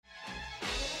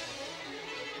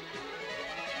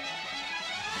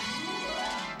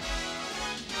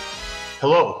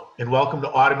Hello, and welcome to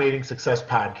Automating Success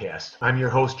Podcast. I'm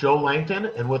your host, Joe Langton,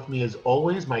 and with me as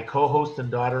always, my co-host and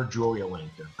daughter, Julia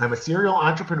Langton. I'm a serial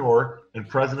entrepreneur and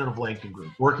president of Langton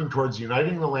Group, working towards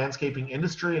uniting the landscaping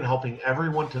industry and helping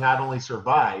everyone to not only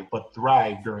survive, but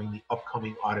thrive during the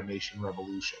upcoming automation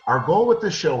revolution. Our goal with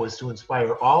this show is to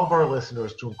inspire all of our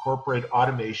listeners to incorporate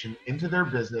automation into their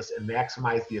business and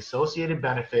maximize the associated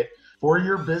benefit for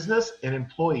your business and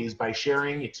employees by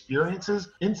sharing experiences,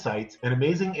 insights, and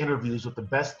amazing interviews with the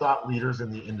best thought leaders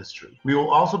in the industry. We will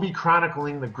also be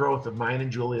chronicling the growth of mine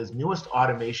and Julia's newest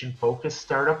automation-focused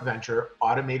startup venture,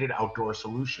 Automated Outdoor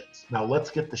Solutions. Now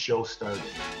let's get the show started.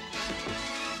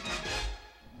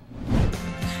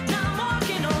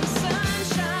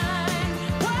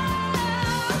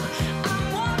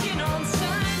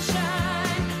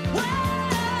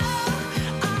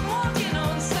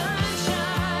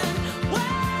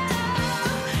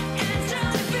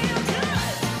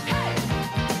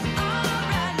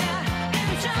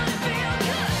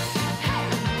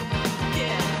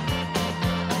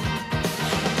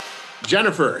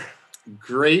 Jennifer,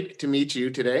 great to meet you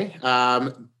today.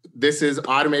 This is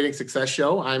Automating Success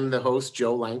Show. I'm the host,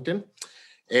 Joe Langton,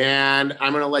 and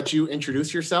I'm going to let you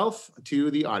introduce yourself to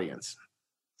the audience.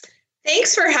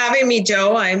 Thanks for having me,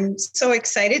 Joe. I'm so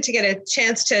excited to get a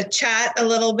chance to chat a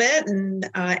little bit and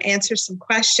answer some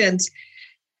questions.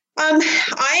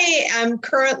 I am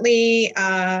currently,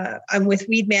 I'm with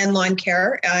Weedman Lawn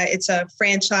Care. It's a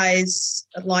franchise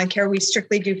lawn care. We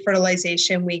strictly do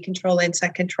fertilization. We control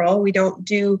insect control. We don't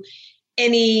do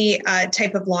any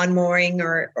type of lawn mowing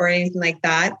or anything like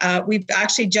that. We've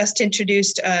actually just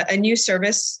introduced a new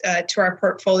service to our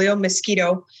portfolio,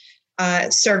 mosquito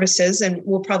services, and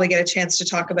we'll probably get a chance to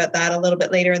talk about that a little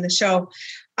bit later in the show.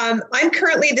 I'm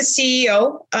currently the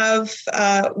CEO of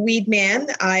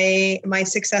Weedman. My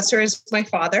successor is my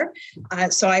father,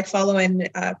 so I follow in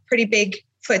pretty big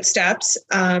footsteps.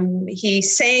 He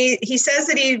says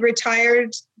that he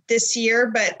retired this year,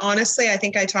 but honestly, I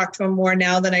think I talk to him more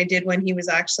now than I did when he was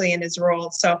actually in his role.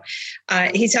 So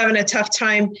he's having a tough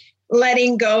time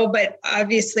letting go, but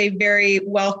obviously very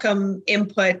welcome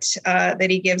input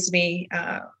that he gives me.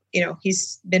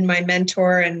 He's been my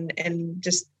mentor and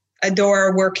just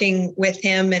adore working with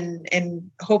him and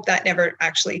hope that never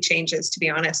actually changes, to be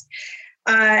honest.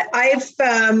 I've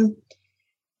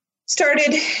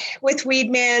started with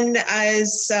Weedman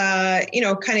as,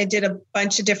 kind of did a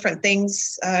bunch of different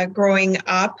things growing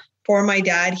up for my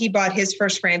dad. He bought his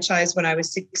first franchise when I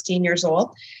was 16 years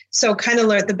old. So kind of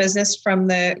learned the business from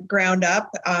the ground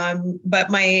up. But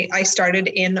I started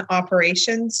in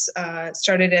operations,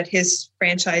 started at his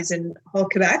franchise in Hull,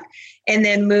 Quebec, and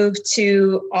then moved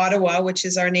to Ottawa, which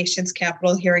is our nation's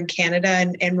capital here in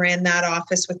Canada, and ran that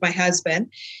office with my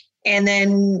husband. And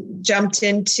then jumped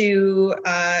into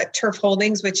Turf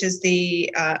Holdings, which is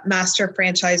the master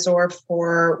franchisor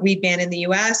for Weedman in the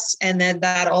US. And then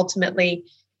that ultimately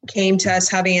came to us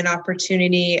having an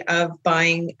opportunity of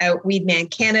buying out Weedman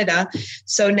Canada.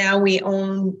 So now we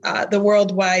own the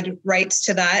worldwide rights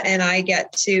to that, and I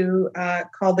get to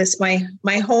call this my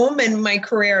home and my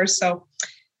career. So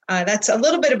that's a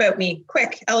little bit about me.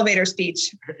 Quick elevator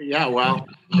speech. Yeah, well,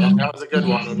 that was a good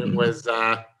one, and it was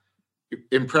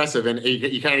impressive. And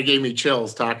you kind of gave me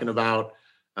chills talking about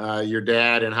your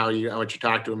dad and how you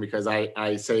talk to him, because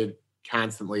I say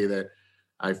constantly that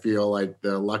I feel like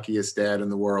the luckiest dad in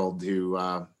the world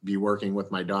to be working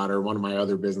with my daughter. One of my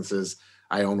other businesses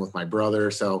I own with my brother.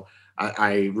 So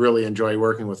I really enjoy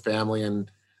working with family.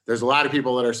 And there's a lot of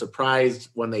people that are surprised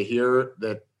when they hear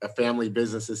that a family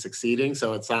business is succeeding.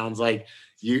 So it sounds like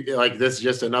this is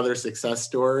just another success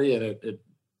story, and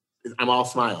I'm all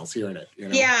smiles hearing it.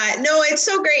 Yeah, no, it's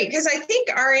so great, because I think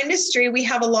our industry, we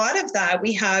have a lot of that.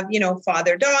 We have,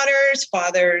 father-daughters,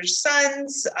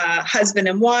 fathers-sons, husband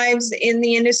and wives in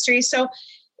the industry. So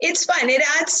it's fun. It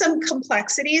adds some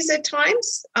complexities at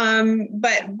times,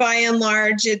 but by and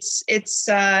large, it's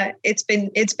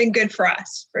been good for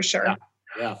us, for sure.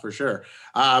 Yeah, for sure.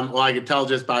 Well, I could tell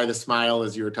just by the smile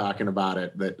as you were talking about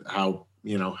it that how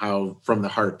from the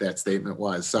heart that statement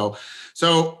was. So.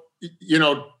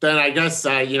 Then I guess,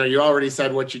 you already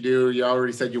said what you do. You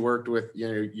already said you worked with,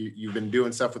 you've been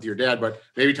doing stuff with your dad, but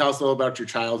maybe tell us a little about your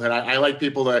childhood. I like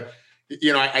people to,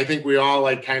 I think we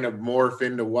all kind of morph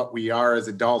into what we are as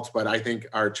adults, but I think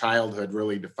our childhood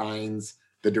really defines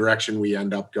the direction we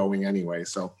end up going anyway.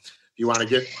 So if you want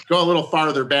to go a little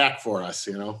farther back for us,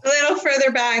 A little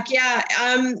further back. Yeah.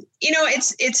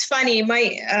 It's funny.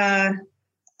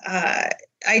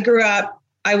 I grew up,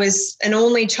 I was an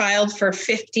only child for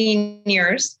 15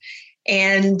 years.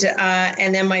 And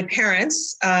then my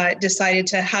parents decided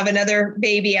to have another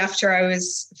baby after I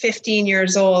was 15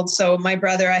 years old. So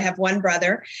I have one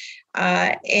brother.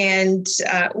 And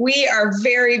we are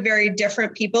very, very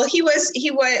different people. He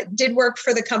did work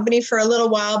for the company for a little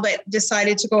while, but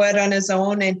decided to go out on his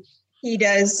own. And he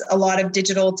does a lot of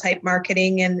digital type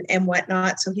marketing and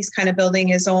whatnot. So he's kind of building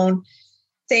his own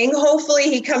thing. Hopefully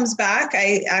he comes back.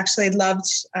 I actually loved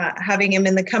having him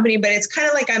in the company, but it's kind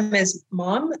of like I'm his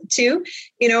mom too,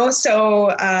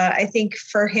 So I think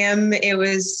for him, it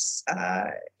was,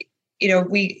 I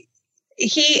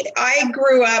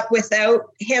grew up without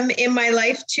him in my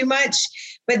life too much.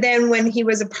 But then when he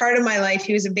was a part of my life,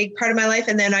 he was a big part of my life.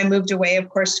 And then I moved away, of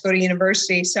course, to go to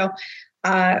university. So,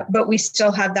 but we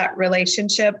still have that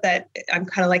relationship that I'm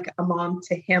kind of like a mom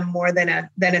to him more than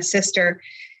a sister.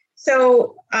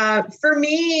 So for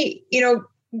me,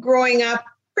 growing up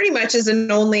pretty much as an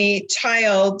only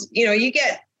child,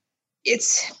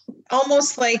 it's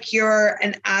almost like you're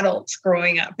an adult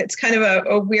growing up. It's kind of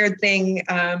a weird thing.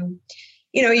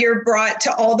 You're brought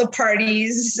to all the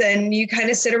parties and you kind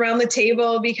of sit around the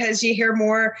table because you hear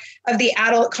more of the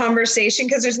adult conversation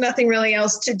because there's nothing really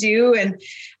else to do. And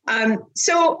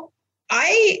so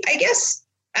I guess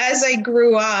as I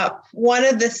grew up, one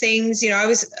of the things, I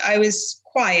was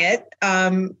quiet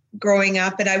growing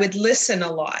up, and I would listen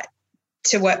a lot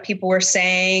to what people were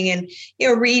saying and,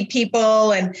 read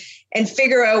people and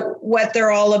figure out what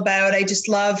they're all about. I just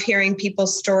love hearing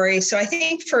people's stories. So I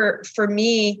think for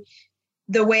me,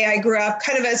 the way I grew up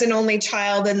kind of as an only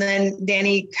child, and then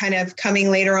Danny kind of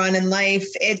coming later on in life,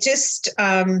 it just,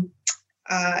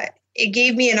 it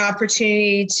gave me an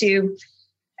opportunity to,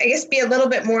 I guess, be a little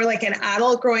bit more like an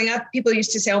adult growing up. People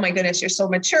used to say, "Oh my goodness, you're so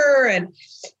mature." And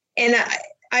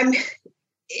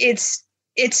it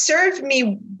served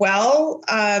me well,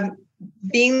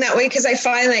 being that way, because I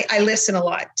find like I listen a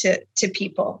lot to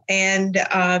people, and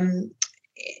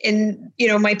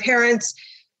my parents,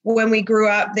 when we grew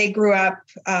up,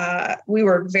 we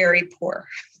were very poor,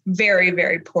 very,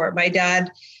 very poor. My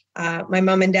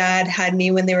mom and dad had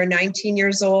me when they were 19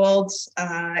 years old.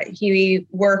 He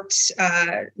worked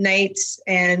nights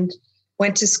and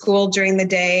went to school during the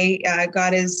day,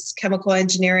 got his chemical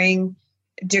engineering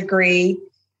degree.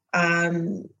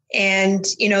 He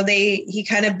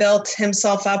kind of built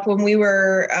himself up when we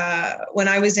were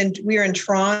in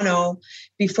Toronto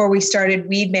before we started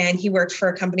Weedman. He worked for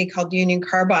a company called Union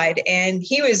Carbide, and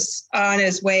he was on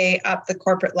his way up the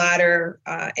corporate ladder.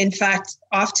 In fact,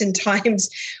 oftentimes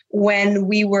when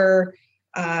we were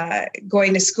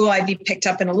going to school, I'd be picked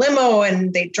up in a limo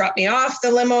and they'd drop me off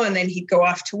the limo and then he'd go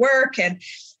off to work. And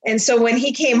so when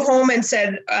he came home and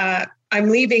said, I'm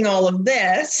leaving all of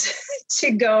this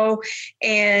to go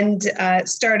and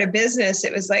start a business,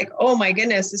 it was like, oh my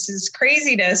goodness, this is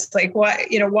craziness. Like,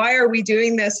 why are we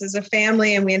doing this as a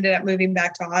family? And we ended up moving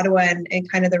back to Ottawa, and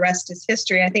kind of the rest is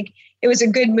history. I think it was a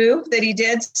good move that he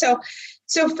did. So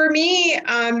for me,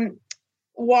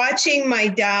 watching my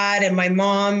dad and my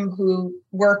mom, who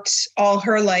worked all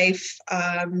her life,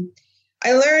 I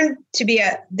learned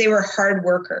they were hard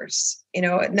workers.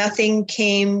 Nothing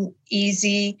came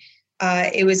easy.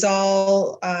 It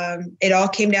all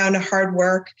came down to hard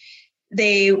work.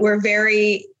 They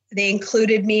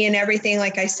included me in everything.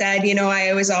 Like I said,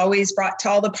 I was always brought to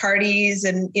all the parties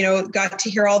and, got to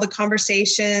hear all the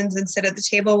conversations and sit at the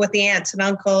table with the aunts and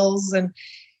uncles. And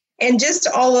just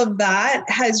all of that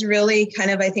has really kind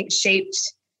of, I think,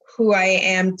 shaped who I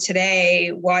am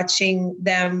today, watching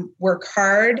them work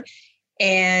hard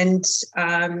and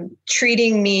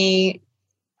treating me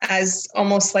as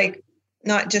almost like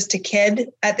not just a kid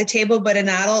at the table, but an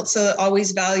adult. So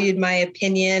always valued my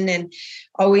opinion and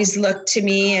always looked to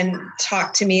me and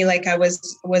talked to me like I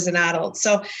was an adult.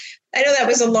 So I know that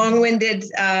was a long-winded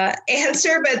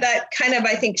answer, but that kind of,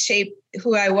 I think, shaped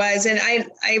who I was. And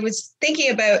I was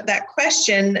thinking about that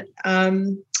question,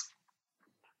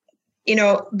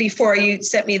 before you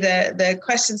sent me the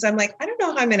questions. I'm like, I don't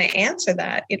know how I'm going to answer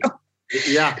that,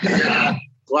 Yeah.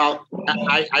 Well,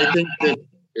 I think that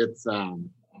it's,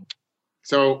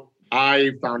 so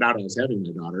I found out I was having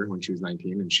my daughter when she was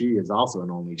 19, and she is also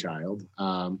an only child.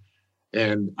 And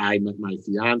I met my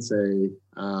fiance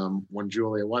when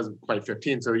Julia wasn't quite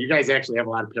 15. So you guys actually have a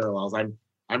lot of parallels.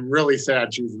 I'm really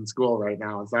sad she's in school right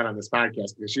now. It's not on this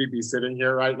podcast, because she'd be sitting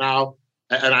here right now,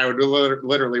 and I would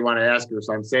literally want to ask her.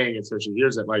 So I'm saying it so she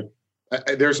hears it. Like,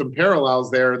 there's some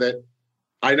parallels there that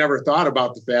I never thought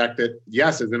about. The fact that,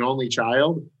 yes, as an only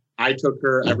child, I took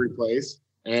her every place,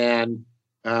 and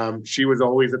she was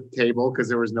always at the table because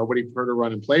there was nobody for her to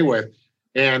run and play with.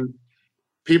 And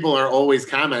people are always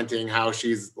commenting how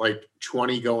she's like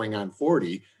 20 going on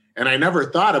 40. And I never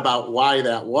thought about why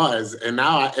that was. And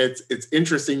now it's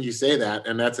interesting you say that.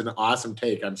 And that's an awesome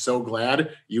take. I'm so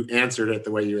glad you answered it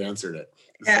the way you answered it.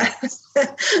 Yeah.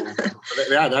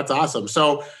 Yeah, that's awesome.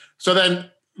 So then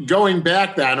going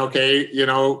back then, okay,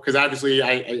 because obviously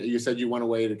you said you went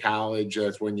away to college.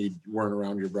 That's when you weren't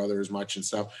around your brother as much and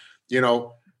stuff.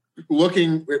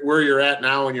 Looking at where you're at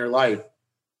now in your life,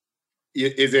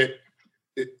 is it,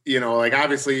 like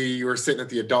obviously you were sitting at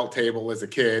the adult table as a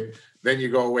kid, then you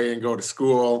go away and go to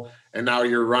school, and now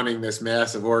you're running this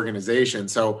massive organization.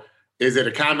 So is it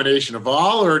a combination of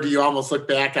all, or do you almost look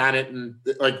back on it and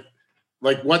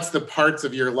like what's the parts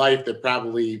of your life that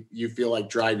probably you feel like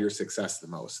drive your success the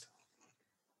most?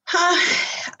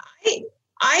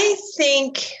 I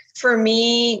think for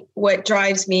me, what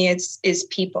drives me is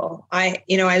people. I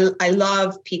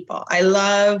love people. I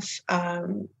love,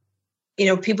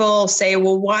 people say,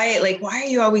 well, why are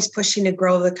you always pushing to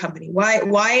grow the company?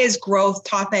 Why is growth,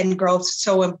 top end growth,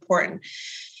 so important?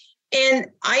 And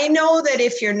I know that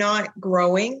if you're not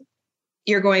growing,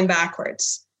 you're going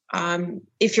backwards.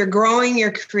 If you're growing,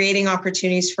 you're creating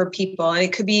opportunities for people, and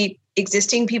it could be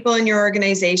existing people in your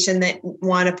organization that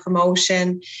want a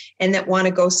promotion and that want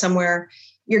to go somewhere.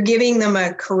 You're giving them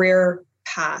a career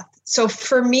path. So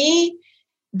for me,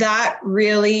 that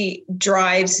really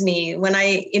drives me when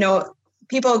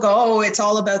people go, oh, it's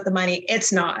all about the money.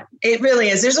 It's not. It really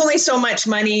is. There's only so much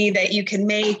money that you can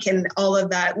make and all of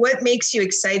that. What makes you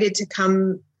excited to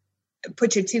come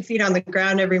put your 2 feet on the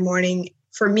ground every morning?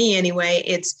 For me anyway,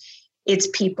 it's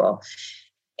people.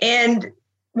 And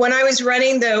when I was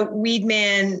running the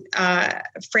Weedman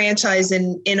franchise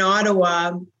in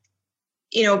Ottawa,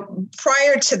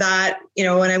 prior to that,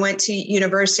 when I went to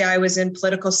university, I was in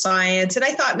political science, and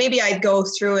I thought maybe I'd go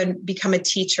through and become a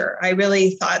teacher. I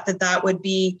really thought that would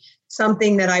be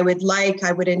something that I would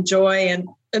I would enjoy. And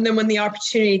then when the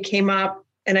opportunity came up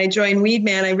and I joined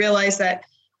Weedman, I realized that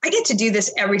I get to do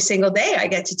this every single day. I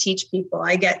get to teach people.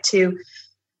 I get to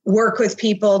work with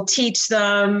people, teach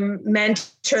them,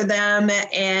 mentor them,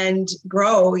 and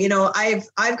grow.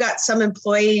 I've got some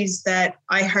employees that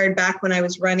I hired back when I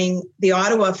was running the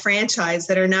Ottawa franchise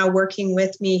that are now working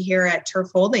with me here at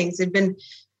Turf Holdings. They've been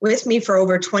with me for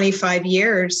over 25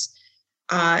 years.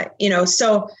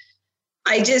 So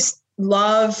I just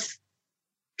love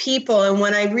people. And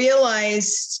when I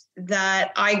realized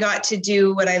that I got to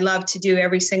do what I love to do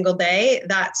every single day,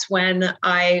 that's when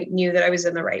I knew that I was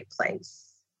in the right place.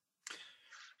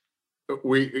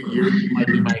 You might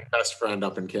be my best friend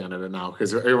up in Canada now,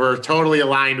 because we're totally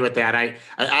aligned with that.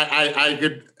 I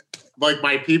could, like,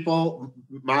 my people,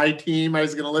 my team, I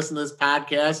was going to listen to this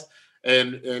podcast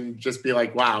and just be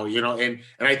like, wow, and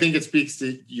I think it speaks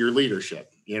to your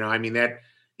leadership. That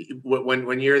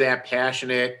when you're that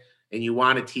passionate and you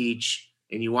want to teach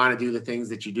and you want to do the things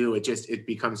that you do, it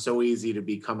becomes so easy to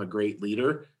become a great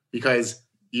leader, because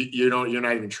you're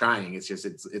not even trying. It's just,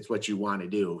 it's what you want to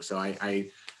do. So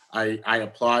I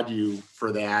applaud you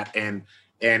for that. And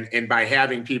by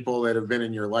having people that have been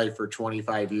in your life for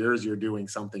 25 years, you're doing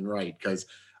something right. Because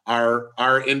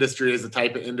our industry is the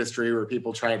type of industry where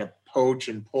people try to poach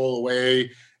and pull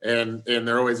away, and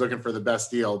they're always looking for the best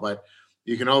deal. But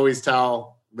you can always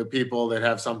tell the people that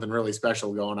have something really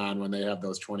special going on when they have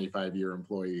those 25-year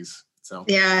employees. So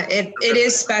yeah, it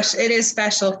is special. It is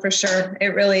special for sure.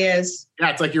 It really is. Yeah,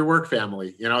 it's like your work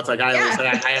family. It's like I always say,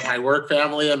 I have my work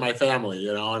family and my family.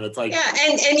 And it's like, yeah,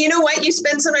 and you know what? You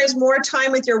spend sometimes more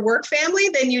time with your work family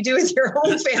than you do with your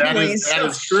own family. That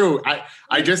is true.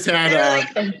 I just had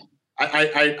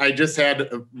I just had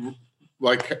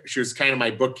she was kind of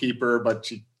my bookkeeper, but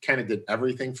she kind of did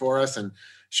everything for us, and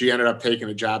she ended up taking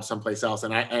a job someplace else.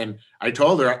 And I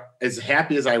told her, as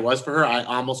happy as I was for her, I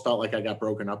almost felt like I got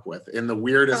broken up with in the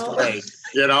weirdest way,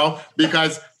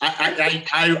 because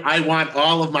I want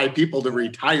all of my people to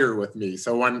retire with me.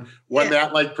 So when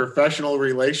that professional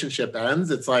relationship ends,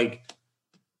 it's like,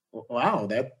 wow,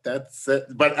 that's it.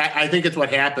 But I think it's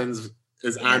what happens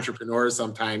as entrepreneurs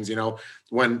sometimes,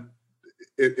 when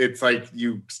it's like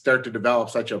you start to develop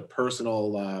such a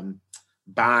personal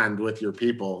bond with your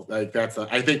people. I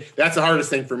think that's the hardest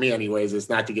thing for me anyways, is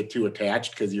not to get too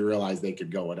attached, because you realize they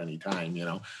could go at any time,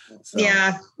 So.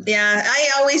 Yeah.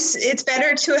 It's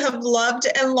better to have loved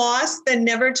and lost than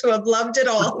never to have loved at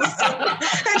all. So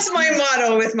that's my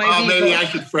motto with my people. Maybe I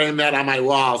should frame that on my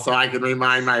wall so I can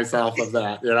remind myself of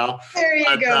that, There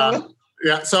you go.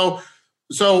 Yeah.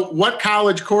 So what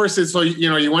college courses, so,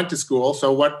 you went to school,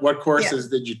 so what courses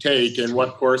did you take, and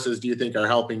what courses do you think are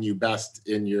helping you best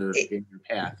in your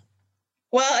path?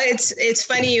 Well, it's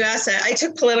funny you asked that. I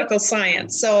took political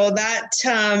science. So that,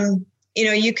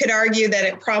 you could argue that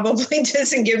it probably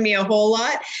doesn't give me a whole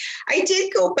lot. I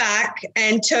did go back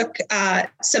and took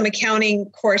some accounting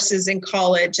courses in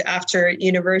college after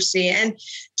university. And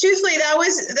truthfully, that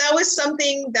was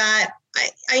something that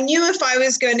I knew if I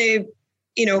was going to,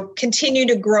 continue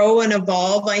to grow and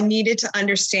evolve, I needed to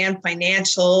understand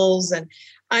financials and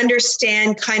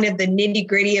understand kind of the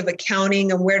nitty-gritty of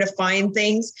accounting and where to find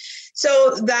things.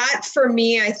 So that for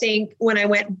me, I think when I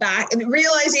went back and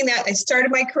realizing that I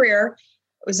started my career,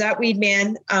 was at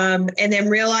Weedman, and then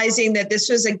realizing that this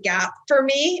was a gap for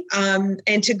me,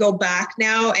 and to go back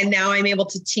now, and now I'm able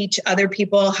to teach other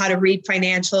people how to read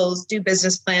financials, do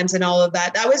business plans, and all of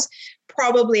that. That was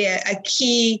probably a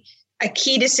key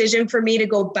decision for me to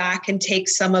go back and take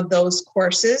some of those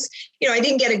courses. I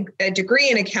didn't get a degree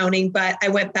in accounting, but I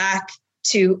went back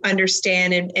to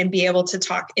understand and be able to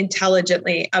talk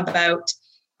intelligently about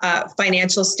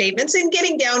financial statements, and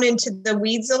getting down into the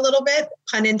weeds a little bit,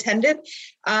 pun intended,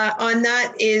 on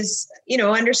that is,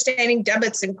 understanding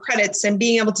debits and credits and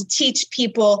being able to teach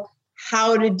people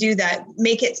how to do that,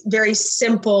 make it very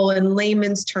simple in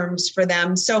layman's terms for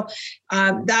them. So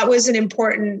that was an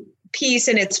important piece.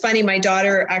 And it's funny, my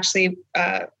daughter actually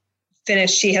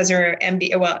finished, she has her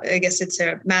MBA, well, I guess it's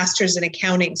a master's in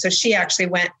accounting. So she actually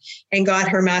went and got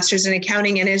her master's in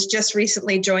accounting and has just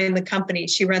recently joined the company.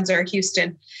 She runs our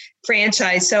Houston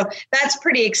franchise. So that's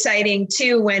pretty exciting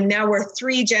too, when now we're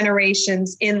 3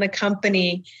 generations in the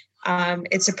company.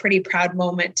 It's a pretty proud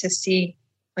moment to see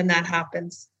when that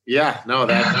happens. Yeah, no,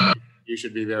 that you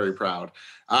should be very proud.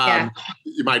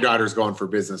 My daughter's going for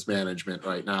business management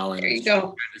right now. And there you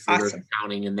go. Awesome.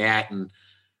 Accounting and that. And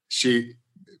she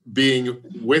being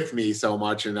with me so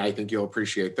much, and I think you'll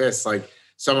appreciate this, like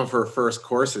some of her first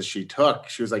courses she took,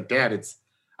 she was like, Dad,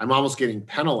 I'm almost getting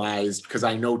penalized because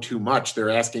I know too much. They're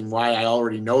asking why I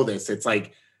already know this. It's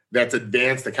like, that's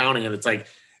advanced accounting. And it's like,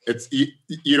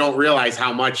 you don't realize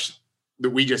how much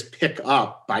that we just pick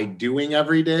up by doing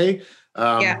every day.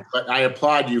 But I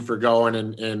applaud you for going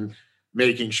and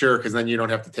making sure, because then you don't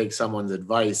have to take someone's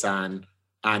advice on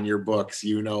your books.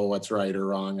 You know what's right or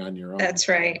wrong on your own. That's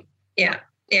right. Yeah.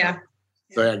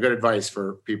 So yeah, good advice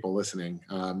for people listening.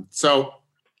 So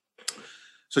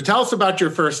tell us about your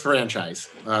first franchise,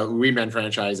 Weedman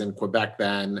franchise in Quebec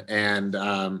then, and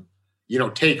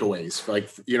takeaways. Like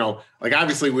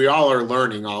obviously we all are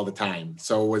learning all the time.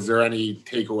 So was there any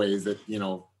takeaways that,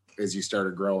 as you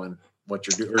started growing, what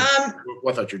you're doing,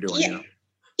 what thought you're doing?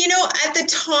 At the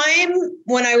time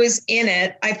when I was in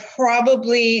it, I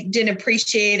probably didn't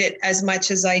appreciate it as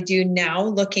much as I do now,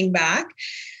 looking back.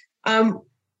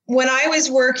 When I was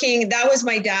working, that was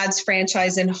my dad's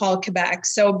franchise in Hull, Quebec.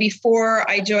 So before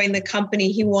I joined the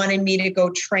company, he wanted me to go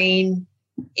train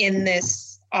in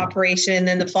this operation. And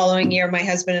then the following year, my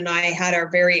husband and I had our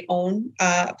very own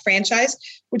franchise,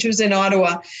 which was in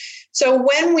Ottawa. So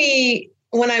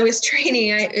when I was training,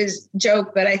 it was a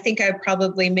joke, but I think I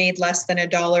probably made less than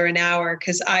 $1 an hour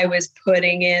because I was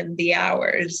putting in the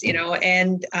hours,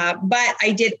 but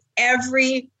I did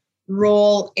every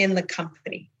role in the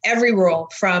company, every role.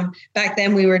 From back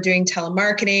then we were doing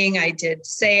telemarketing. I did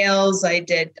sales. I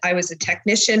was a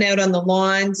technician out on the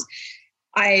lawns.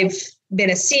 I've been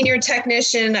a senior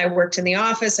technician. I worked in the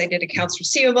office. I did accounts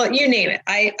receivable, you name it.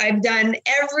 I've done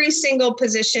every single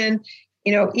position,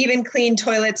 even clean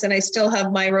toilets, and I still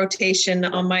have my rotation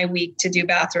on my week to do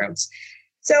bathrooms.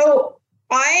 So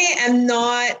I am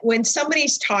not, when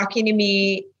somebody's talking to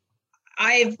me,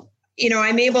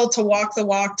 I'm able to walk the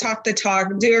walk, talk the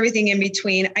talk, do everything in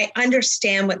between. I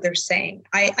understand what they're saying.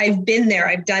 I've been there.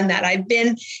 I've done that. I've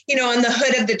been, on the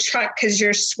hood of the truck because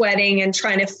you're sweating and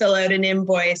trying to fill out an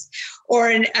invoice,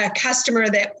 or a customer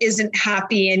that isn't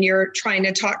happy and you're trying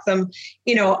to talk them,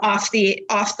 off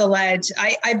the ledge.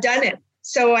 I've done it.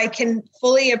 So I can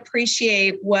fully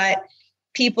appreciate what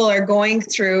people are going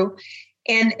through.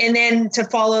 And then to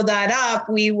follow that up,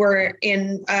 we were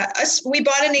we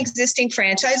bought an existing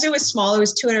franchise. It was small. It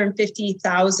was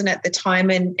 $250,000 at the time.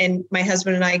 And my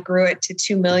husband and I grew it to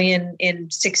 $2 million in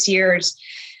 6 years.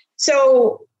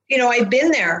 So, I've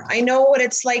been there. I know what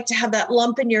it's like to have that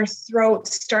lump in your throat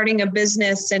starting a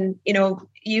business. And,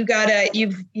 you've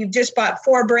just bought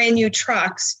 4 brand new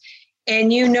trucks,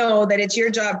 and that it's your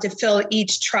job to fill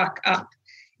each truck up.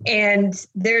 And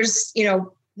there's,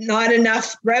 not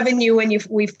enough revenue when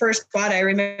we first bought. I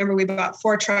remember we bought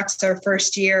 4 trucks our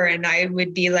first year, and I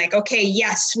would be like, okay,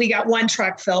 yes, we got 1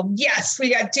 truck filled. Yes,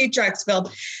 we got 2 trucks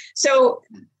filled. So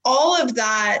all of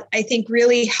that, I think,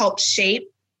 really helped shape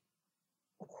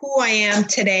who I am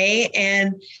today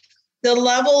and the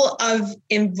level of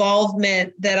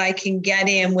involvement that I can get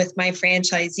in with my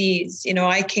franchisees.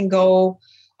 I can go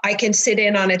I can sit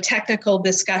in on a technical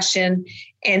discussion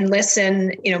and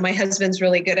listen. My husband's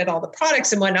really good at all the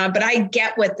products and whatnot, but I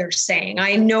get what they're saying.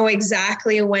 I know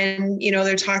exactly when,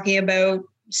 they're talking about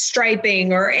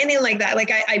striping or anything like that.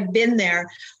 Like I've been there.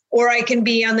 Or I can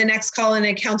be on the next call in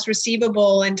accounts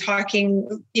receivable and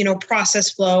talking, process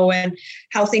flow and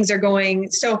how things are going.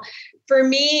 So for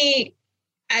me,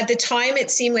 at the time,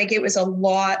 it seemed like it was a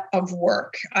lot of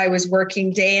work. I was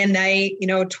working day and night,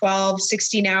 12,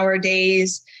 16-hour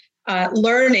days,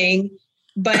 learning,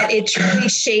 but it truly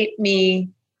shaped me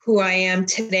who I am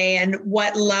today and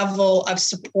what level of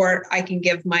support I can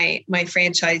give my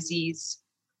franchisees,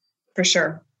 for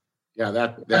sure. Yeah,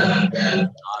 that's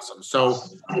awesome.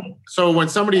 So when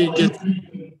somebody gets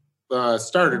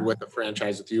started with a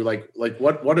franchise with you, like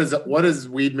what is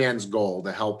Weedman's goal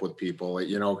to help with people?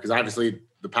 Because obviously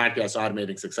the podcast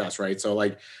Automating Success, right? So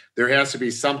like there has to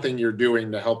be something you're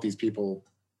doing to help these people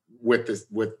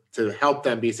to help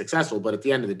them be successful. But at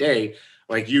the end of the day,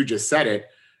 like you just said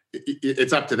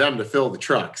it's up to them to fill the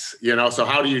trucks. So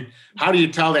how do you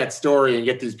tell that story and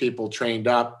get these people trained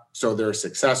up so they're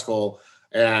successful?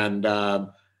 And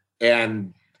not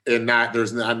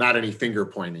there's not any finger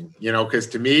pointing, because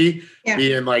to me,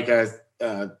 being like an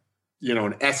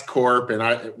S corp,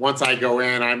 and once I go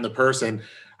in, I'm the person.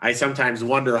 I sometimes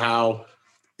wonder how,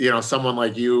 someone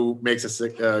like you makes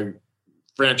a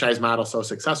franchise model so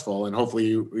successful, and hopefully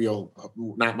you'll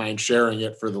not mind sharing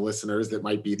it for the listeners that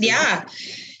might be. Yeah,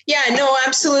 no,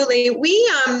 absolutely.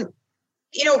 We,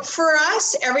 for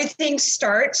us, everything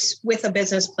starts with a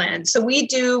business plan. So we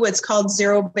do what's called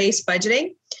zero-based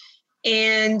budgeting.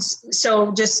 And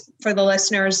so just for the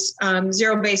listeners,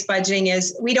 zero-based budgeting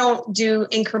is we don't do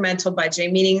incremental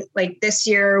budgeting, meaning like this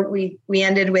year we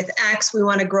ended with X, we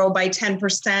want to grow by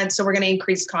 10%. So we're going to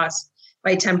increase costs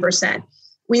by 10%.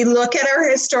 We look at our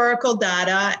historical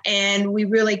data and we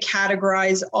really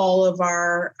categorize all of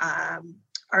our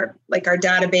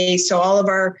database. So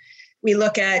we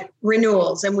look at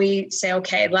renewals and we say,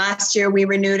 okay, last year we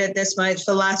renewed at this much.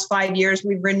 For the last 5 years,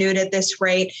 we've renewed at this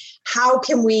rate. How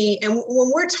can we, and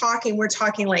when we're talking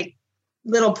like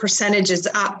little percentages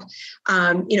up,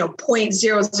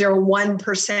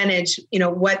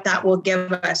 0.001%, what that will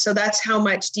give us. So that's how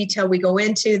much detail we go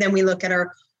into. Then we look at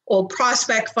our old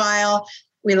prospect file.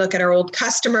 We look at our old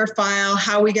customer file,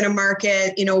 how are we going to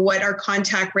market, what our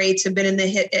contact rates have been in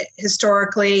the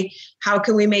historically, how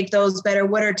can we make those better,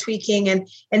 what are tweaking, and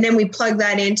then we plug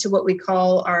that into what we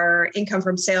call our income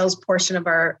from sales portion of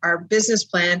our business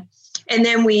plan. And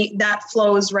then that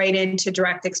flows right into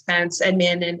direct expense,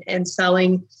 admin and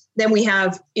selling. Then we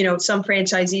have, some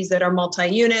franchisees that are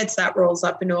multi-units, that rolls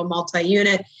up into a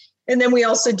multi-unit. And then we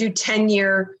also do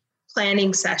 10-year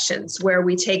planning sessions where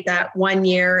we take that 1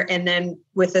 year and then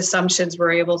with assumptions,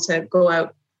 we're able to go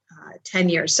out 10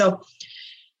 years. So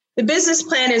the business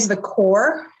plan is the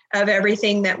core of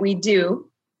everything that we do.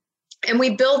 And we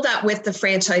build that with the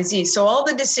franchisees. So all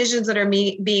the decisions that are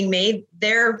being made,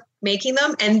 they're making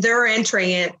them and they're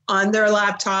entering it on their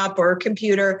laptop or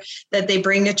computer that they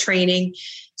bring to training.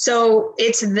 So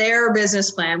it's their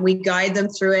business plan. We guide them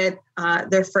through it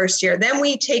their first year. Then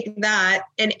we take that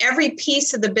and every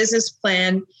piece of the business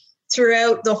plan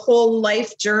throughout the whole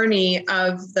life journey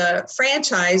of the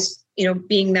franchise,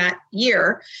 being that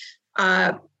year,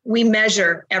 we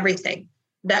measure everything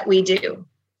that we do.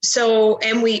 So,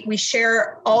 and we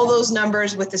share all those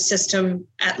numbers with the system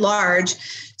at large.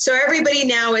 So everybody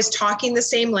now is talking the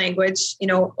same language,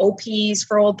 OPs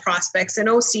for old prospects and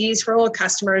OCs for old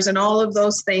customers and all of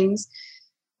those things.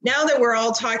 Now that we're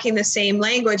all talking the same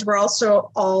language, we're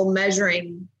also all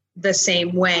measuring the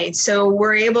same way. So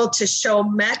we're able to show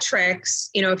metrics,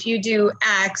 if you do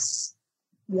X,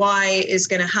 Y is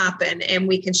going to happen. And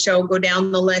we can go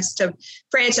down the list of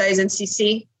franchise and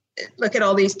CC. Look at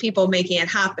all these people making it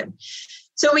happen.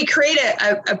 So we create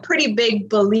a pretty big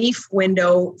belief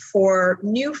window for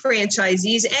new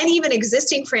franchisees and even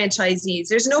existing franchisees.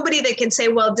 There's nobody that can say,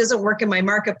 well, it doesn't work in my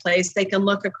marketplace. They can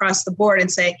look across the board and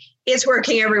say, it's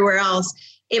working everywhere else.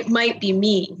 It might be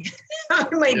me.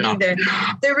 It might be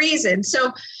the reason.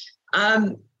 So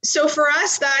for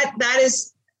us, that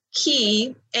is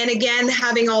key. And again,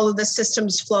 having all of the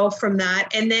systems flow from that.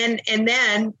 And then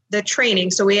the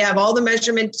training. So we have all the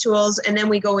measurement tools and then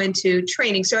we go into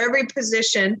training. So every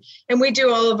position, and we do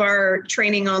all of our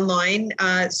training online.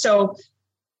 So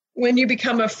when you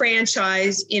become a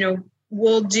franchise,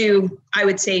 we'll do, I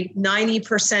would say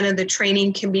 90% of the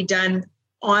training can be done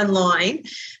online,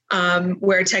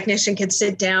 where a technician can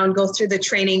sit down, go through the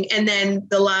training. And then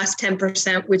the last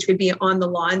 10%, which would be on the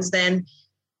lawns, then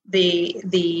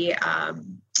the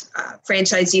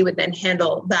franchisee would then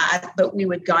handle that, but we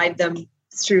would guide them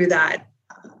through that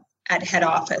at head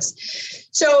office.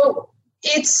 So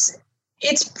it's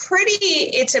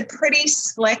a pretty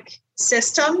slick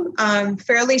system,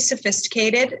 fairly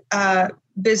sophisticated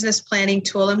business planning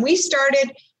tool. And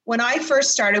when I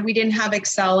first started, we didn't have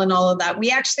Excel and all of that.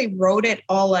 We actually wrote it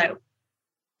all out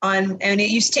and it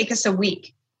used to take us a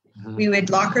week. Mm-hmm. We would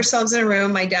lock ourselves in a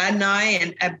room, my dad and I,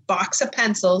 and a box of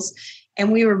pencils,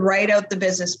 and we would write out the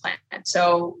business plan.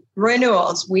 So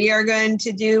renewals, we are going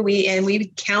to do,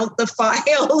 we'd count the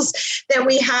files that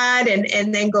we had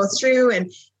and then go through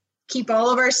and keep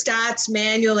all of our stats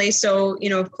manually. So,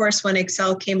 of course, when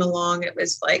Excel came along, it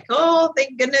was like, oh,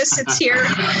 thank goodness it's here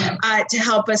to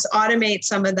help us automate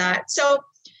some of that. So,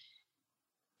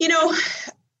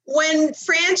 when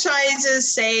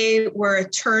franchises say we're a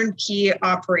turnkey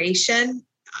operation,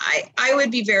 I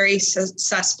would be very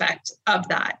suspect of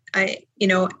that.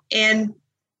 And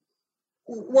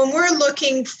when we're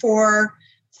looking for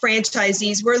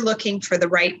franchisees, we're looking for the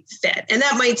right fit. And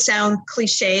that might sound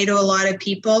cliche to a lot of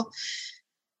people,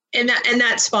 and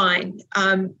that's fine.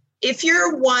 If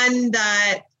you're one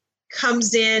that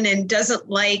comes in and doesn't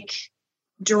like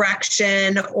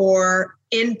direction or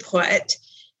input,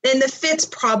 then the fit's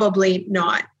probably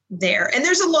not there. And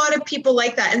there's a lot of people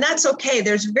like that, and that's okay.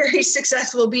 There's very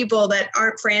successful people that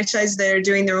aren't franchised that are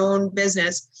doing their own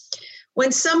business.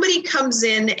 When somebody comes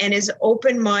in and is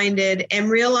open-minded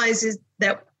and realizes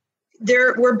that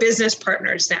we're business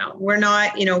partners now. We're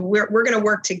not, we're going to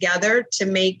work together to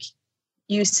make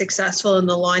you successful in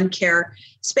the lawn care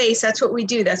space. That's what we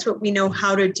do. That's what we know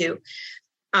how to do.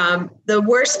 The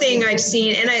worst thing I've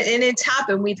seen, and it's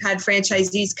happened, we've had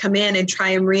franchisees come in and try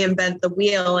and reinvent the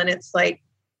wheel, and it's like,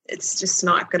 it's just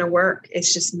not going to work.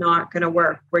 It's just not going to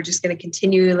work. We're just going to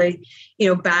continually,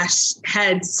 bash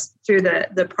heads through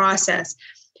the process.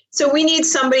 So we need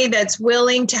somebody that's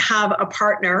willing to have a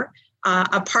partner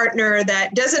that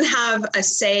doesn't have a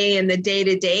say in the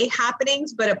day-to-day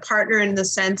happenings, but a partner in the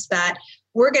sense that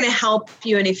we're going to help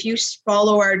you. And if you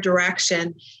follow our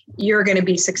direction, you're going to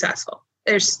be successful.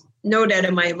 There's no doubt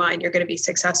in my mind, you're going to be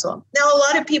successful. Now, a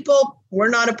lot of people, we're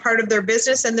not a part of their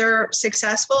business and they're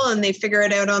successful and they figure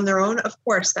it out on their own. Of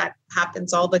course, that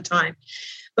happens all the time.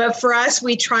 But for us,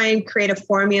 we try and create a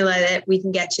formula that we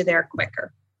can get you there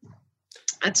quicker.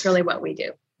 That's really what we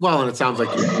do. Well, and it sounds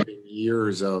like you're having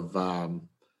years of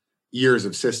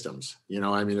systems. At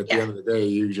the end of the day,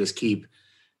 you just keep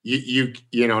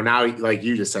now, like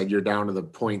you just said, you're down to the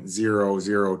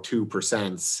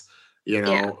 0.002%.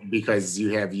 Because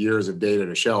you have years of data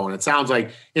to show. And it sounds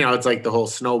like, it's like the whole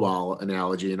snowball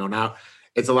analogy. Now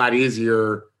it's a lot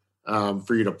easier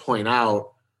for you to point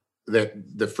out that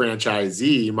the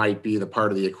franchisee might be the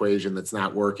part of the equation that's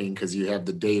not working because you have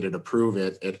the data to prove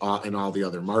it in all the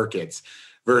other markets.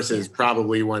 Versus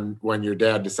probably when your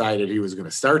dad decided he was going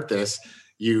to start this,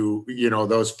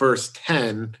 those first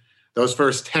 10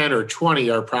 or 20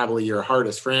 are probably your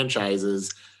hardest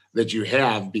franchises that you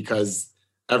have, because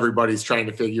everybody's trying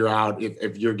to figure out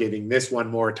if you're giving this one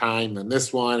more time than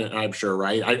this one. And I'm sure,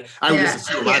 right? I would just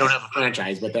assume I don't have a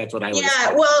franchise, but that's what I would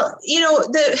assume. Well,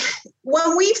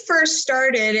 when we first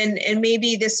started, and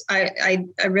maybe this, I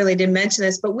really didn't mention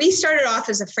this, but we started off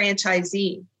as a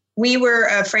franchisee. We were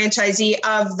a franchisee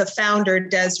of the founder,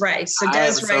 Des Rice. So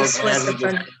Des Rice was the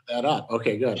founder. That up.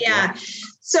 Okay, good. Yeah.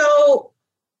 So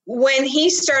when he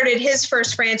started his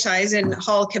first franchise in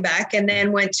Hull, Quebec, and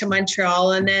then went to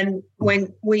Montreal, and then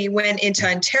when we went into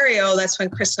Ontario, that's when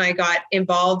Chris and I got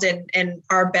involved, and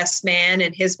our best man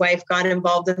and his wife got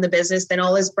involved in the business. Then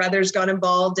all his brothers got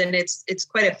involved, and it's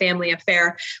quite a family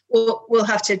affair. We'll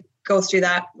have to go through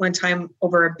that one time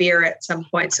over a beer at some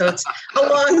point. So it's a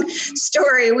long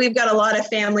story. We've got a lot of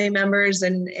family members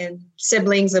and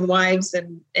siblings and wives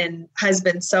and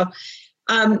husbands. So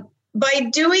by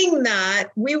doing that,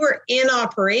 we were in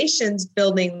operations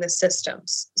building the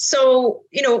systems. So,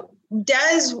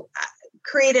 Des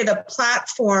created a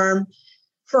platform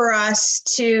for us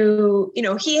to,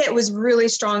 he was really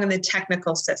strong in the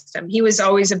technical system. He was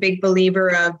always a big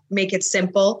believer of make it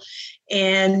simple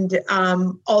and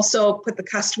also put the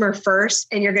customer first,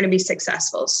 and you're going to be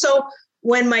successful. So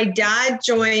when my dad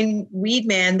joined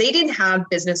Weedman, they didn't have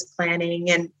business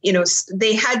planning, and,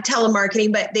 they had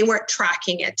telemarketing, but they weren't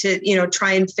tracking it to,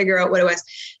 try and figure out what it was.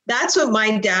 That's what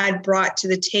my dad brought to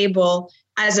the table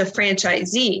as a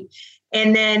franchisee,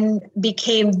 and then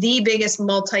became the biggest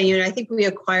multi-unit. I think we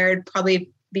acquired probably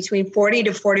between 40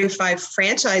 to 45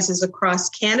 franchises across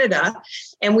Canada.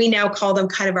 And we now call them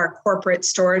kind of our corporate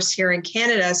stores here in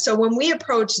Canada. So when we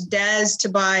approached Des to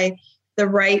buy the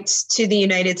rights to the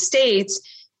United States,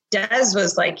 Des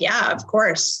was like, yeah, of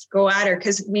course, go at her,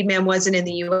 because Weedman wasn't in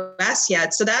the US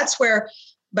yet. So that's where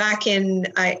back in,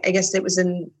 I guess it was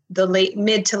in the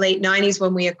mid to late 90s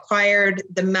when we acquired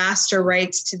the master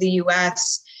rights to the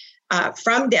US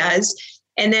from Des.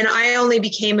 And then I only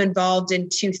became involved in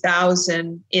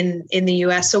 2000 in the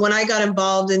US. So when I got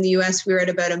involved in the US, we were at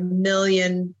about $1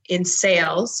 million in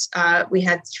sales. We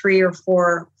had 3 or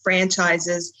 4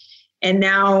 franchises. And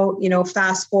now,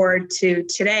 fast forward to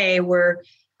today, we're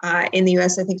in the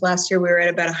US, I think last year we were at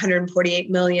about $148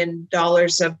 million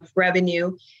of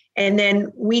revenue. And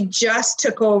then we just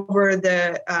took over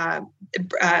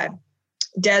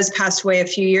Des passed away a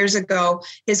few years ago.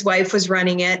 His wife was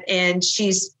running it, and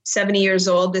she's 70 years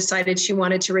old, decided she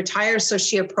wanted to retire. So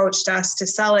she approached us to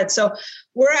sell it. So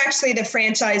we're actually the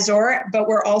franchisor, but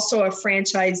we're also a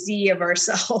franchisee of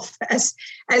ourselves as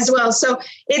well. So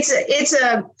it's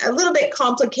a little bit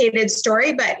complicated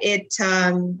story, but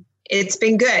it's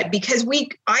been good because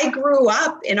I grew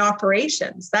up in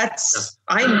operations.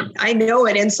 I know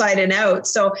it inside and out.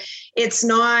 So it's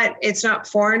not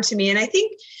foreign to me. And I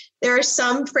think there are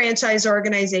some franchise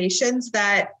organizations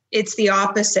that it's the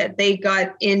opposite. They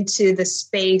got into the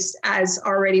space as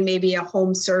already maybe a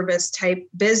home service type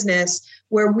business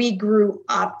where we grew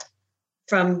up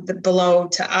from the below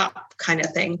to up kind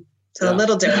of thing. So a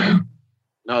little different.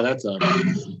 No, that's a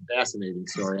fascinating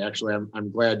story. Actually,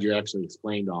 I'm glad you actually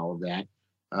explained all of that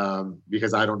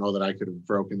because I don't know that I could have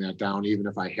broken that down even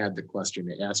if I had the question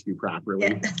to ask you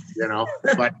properly. Yeah.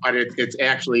 But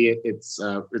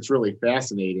it's really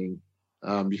fascinating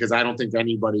because I don't think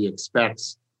anybody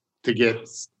expects to get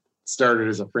started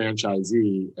as a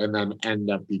franchisee and then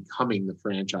end up becoming the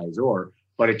franchisor.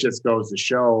 But it just goes to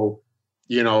show,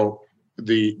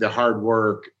 the hard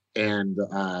work and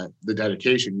the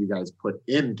dedication you guys put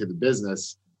into the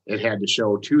business. It had to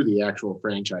show to the actual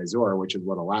franchisor, which is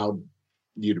what allowed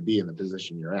you to be in the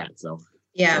position you're at. So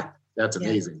that's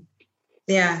amazing.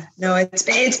 Yeah, no,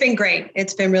 it's been great.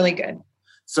 It's been really good.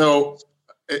 So,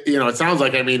 it sounds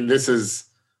like, this has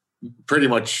pretty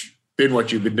much been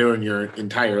what you've been doing your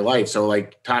entire life. So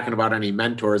like talking about any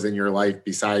mentors in your life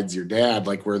besides your dad,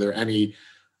 like were there any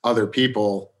other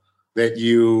people that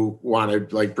you want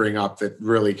to like bring up that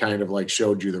really kind of like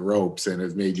showed you the ropes and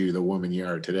has made you the woman you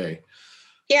are today?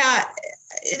 Yeah,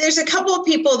 there's a couple of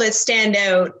people that stand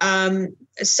out.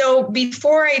 So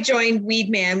before I joined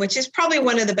Weedman, which is probably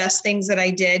one of the best things that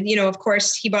I did, of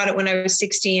course, he bought it when I was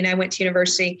 16. I went to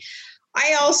university.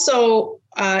 I also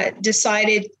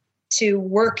decided to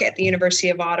work at the University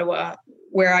of Ottawa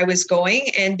where I was going.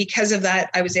 And because of that,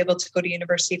 I was able to go to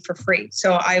university for free.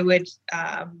 So I went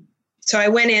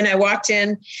in, I walked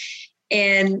in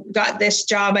and got this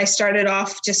job. I started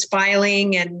off just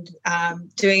filing and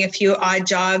doing a few odd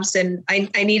jobs, and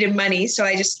I needed money. So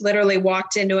I just literally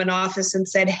walked into an office and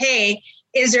said, "Hey,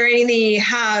 is there anything you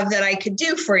have that I could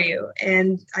do for you?"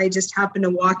 And I just happened to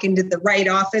walk into the right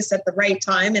office at the right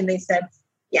time. And they said,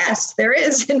 "Yes, there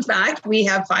is. In fact, we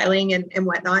have filing and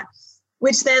whatnot,"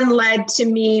 which then led to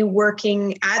me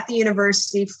working at the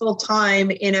university full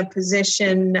time in a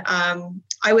position.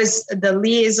 I was the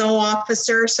liaison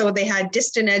officer, so they had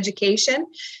distant education.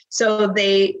 So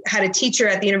they had a teacher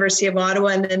at the University of Ottawa,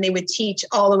 and then they would teach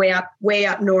all the way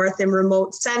up north in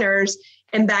remote centers.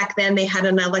 And back then they had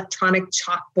an electronic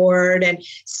chalkboard and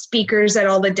speakers at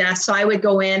all the desks. So I would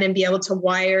go in and be able to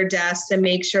wire desks and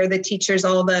make sure the teachers,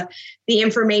 all the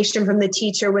information from the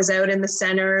teacher was out in the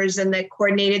centers and the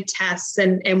coordinated tests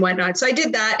and whatnot. So I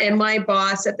did that. And my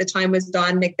boss at the time was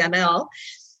Don McDonnell.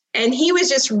 And he was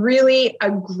just really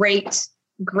a great,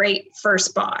 great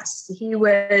first boss. He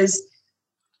was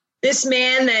this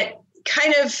man that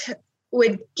kind of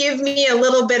would give me a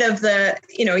little bit of the,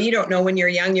 you don't know when you're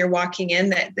young, you're walking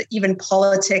in that even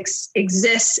politics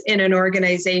exists in an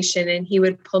organization. And he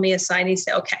would pull me aside and he'd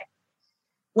say, "Okay,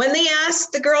 when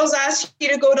the girls ask you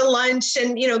to go to lunch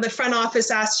and, the front office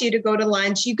asks you to go to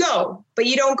lunch, you go, but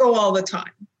you don't go all the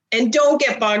time. And don't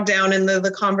get bogged down in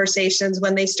the conversations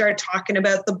when they start talking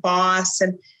about the boss,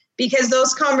 and because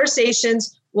those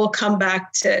conversations will come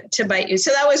back to bite you."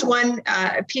 So that was one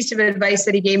piece of advice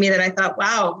that he gave me that I thought,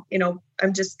 wow,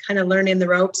 I'm just kind of learning the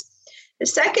ropes. The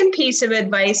second piece of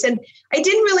advice, and I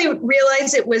didn't really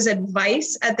realize it was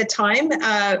advice at the time,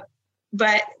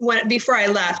 but before I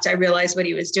left, I realized what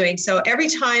he was doing. So every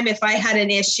time if I had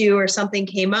an issue or something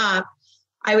came up,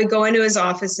 I would go into his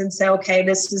office and say, "Okay,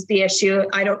 this is the issue.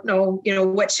 I don't know,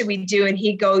 what should we do?" And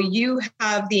he'd go, "You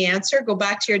have the answer. Go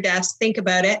back to your desk, think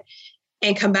about it,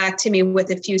 and come back to me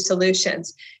with a few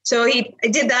solutions." So I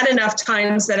did that enough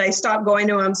times that I stopped going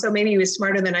to him. So maybe he was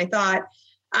smarter than I thought.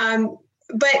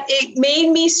 But it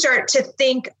made me start to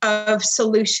think of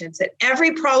solutions, that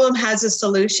every problem has a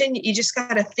solution. You just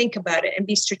got to think about it and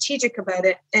be strategic about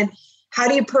it. And how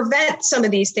do you prevent some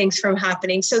of these things from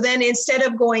happening? So then instead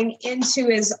of going into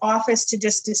his office to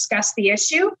just discuss the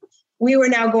issue,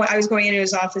 I was going into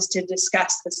his office to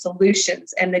discuss the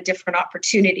solutions and the different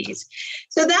opportunities.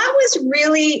 So that was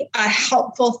really a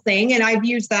helpful thing. And I've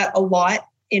used that a lot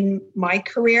in my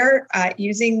career,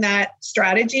 using that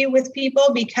strategy with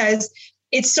people, because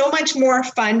it's so much more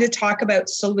fun to talk about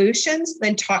solutions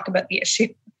than talk about the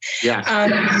issue.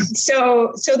 Yeah.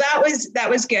 So that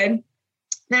was good.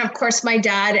 Now, of course, my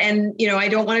dad, and, I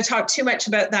don't want to talk too much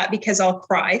about that because I'll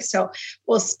cry. So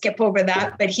we'll skip over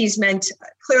that, but he's meant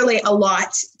clearly a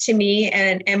lot to me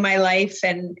and my life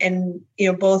and,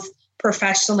 both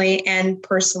professionally and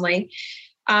personally.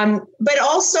 But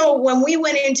also when we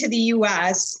went into the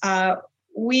US,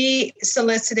 we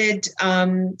solicited,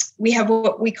 we have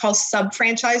what we call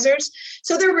sub-franchisors.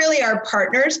 So they're really our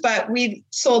partners, but we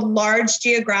sold large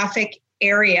geographic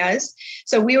areas.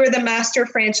 So we were the master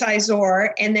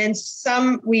franchisor, and then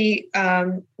we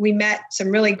met some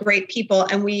really great people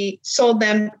and we sold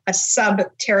them a sub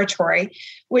territory,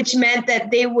 which meant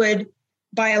that they would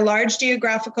buy a large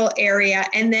geographical area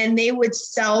and then they would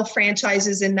sell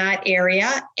franchises in that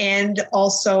area and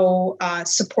also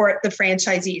support the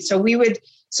franchisee. So we would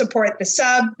support the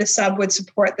sub would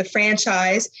support the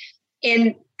franchise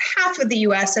in half of the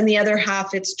US, and the other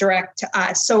half it's direct to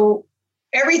us. So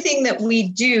everything that we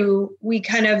do, we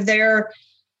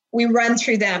run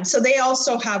through them. So they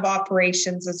also have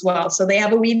operations as well. So they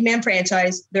have a Weedman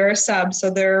franchise, they're a sub, so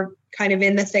they're kind of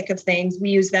in the thick of things.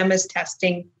 We use them as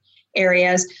testing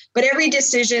areas, but every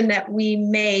decision that we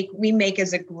make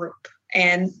as a group.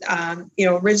 And,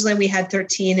 originally we had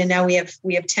 13 and now we have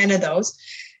 10 of those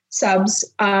subs.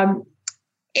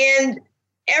 And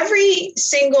every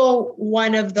single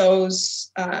one of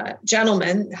those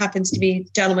gentlemen, happens to be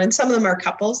gentlemen, some of them are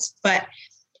couples, but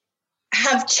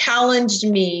have challenged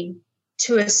me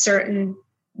to a certain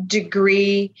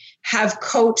degree, have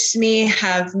coached me,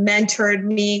 have mentored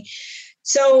me.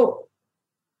 So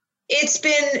it's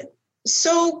been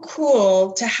so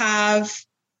cool to have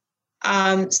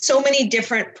so many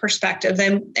different perspectives.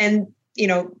 And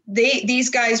these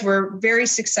guys were very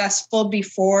successful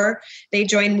before they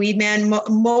joined Weedman.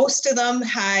 Most of them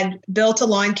had built a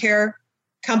lawn care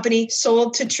company,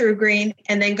 sold to TruGreen,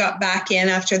 and then got back in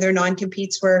after their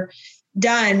non-competes were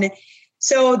done.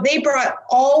 So they brought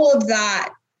all of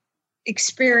that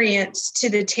experience to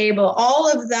the table, all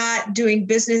of that doing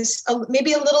business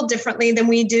maybe a little differently than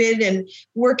we did, and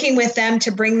working with them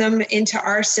to bring them into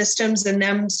our systems and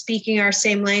them speaking our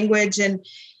same language, and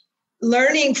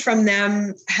learning from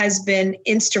them has been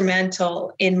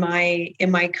instrumental in my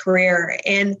career.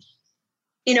 And,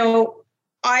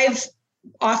 I've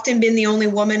often been the only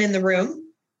woman in the room,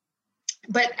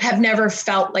 but have never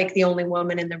felt like the only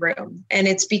woman in the room. And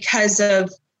it's because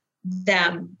of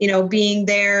them, being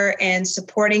there and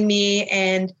supporting me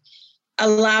and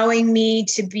allowing me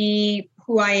to be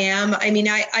who I am. I mean,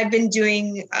 I've been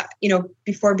doing,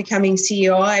 before becoming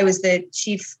CEO, I was the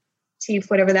chief,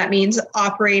 whatever that means,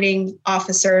 operating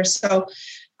officer. So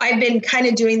I've been kind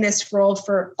of doing this role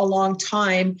for a long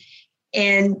time.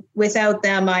 And without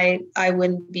them, I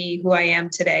wouldn't be who I am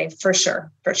today, for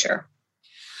sure.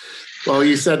 Well,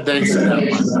 you said thanks to them.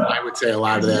 I would say a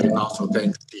lot of that is also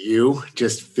thanks to you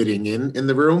just fitting in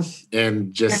the room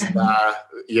and just,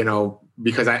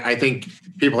 because I think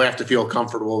people have to feel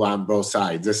comfortable on both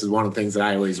sides. This is one of the things that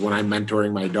I always, when I'm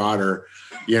mentoring my daughter,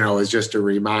 is just to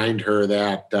remind her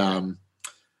that,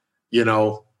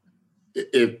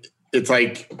 it's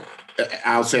like,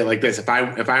 I'll say it like this: if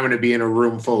I'm going to be in a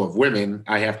room full of women,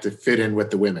 I have to fit in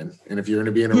with the women, and if you're going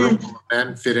to be in a room full of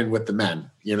men, fit in with the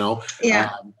men. Yeah.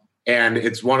 And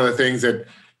it's one of the things that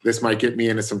this might get me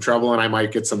into some trouble, and I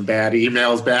might get some bad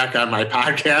emails back on my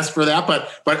podcast for that. But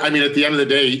I mean, at the end of the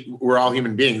day, we're all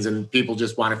human beings, and people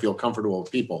just want to feel comfortable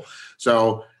with people.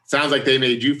 So it sounds like they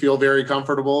made you feel very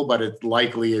comfortable, but it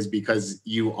likely is because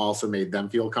you also made them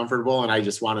feel comfortable. And I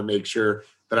just want to make sure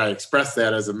that I express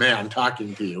that as a man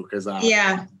talking to you, because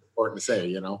it's important to say,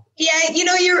 Yeah,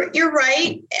 you're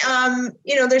right.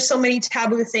 There's so many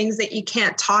taboo things that you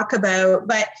can't talk about,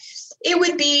 but it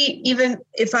would be, even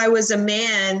if I was a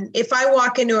man, if I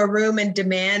walk into a room and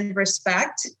demand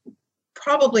respect,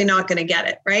 probably not going to get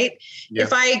it, right? Yeah. If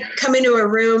I come into a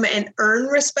room and earn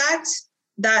respect,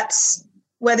 that's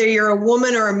whether you're a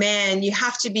woman or a man, you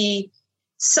have to be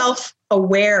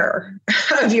self-aware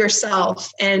of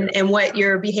yourself and what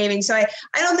you're behaving. So I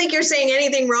don't think you're saying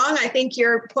anything wrong. I think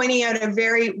you're pointing out a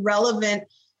very relevant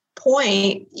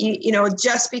point.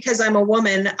 Just because I'm a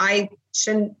woman, I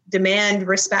shouldn't demand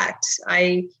respect.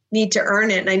 I need to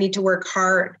earn it, and I need to work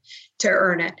hard to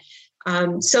earn it.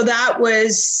 So that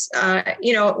was,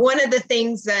 one of the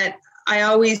things that I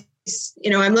always,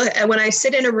 when I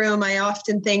sit in a room, I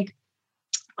often think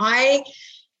I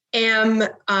am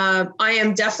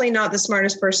definitely not the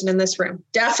smartest person in this room.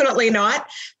 Definitely not.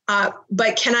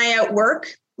 But can I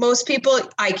outwork most people?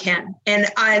 I can. And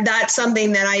that's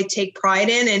something that I take pride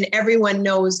in, and everyone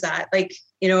knows that. Like,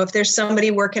 if there's somebody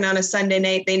working on a Sunday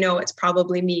night, they know it's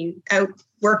probably me out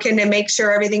working to make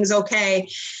sure everything's okay.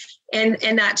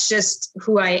 And that's just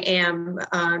who I am.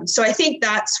 So I think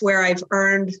that's where I've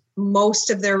earned most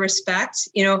of their respect.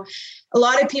 A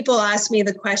lot of people ask me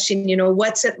the question,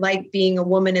 what's it like being a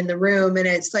woman in the room? And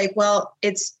it's like, well,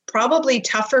 it's probably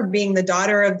tougher being the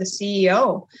daughter of the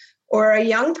CEO or a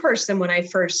young person when I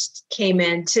first came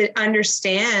in to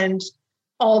understand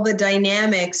all the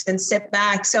dynamics and sit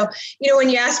back. So, when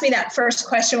you asked me that first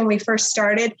question when we first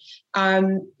started,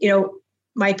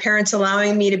 my parents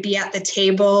allowing me to be at the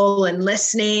table and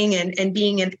listening and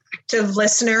being an active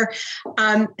listener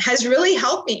has really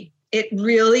helped me. It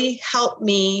really helped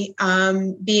me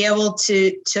be able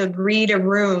to read a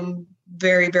room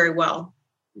very, very well.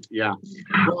 Yeah.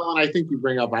 Well, and I think you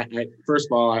bring up, first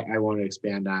of all, I want to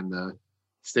expand on the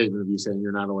statement of you saying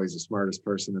you're not always the smartest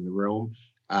person in the room.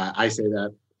 I say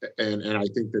that, and I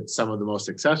think that some of the most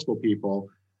successful people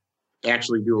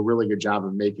actually do a really good job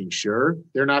of making sure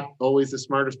they're not always the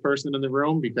smartest person in the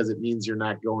room, because it means you're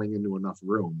not going into enough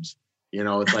rooms.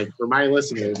 It's like, for my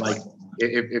listeners, like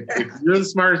if you're the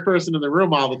smartest person in the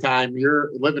room all the time,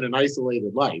 you're living an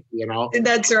isolated life,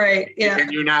 That's right. Yeah.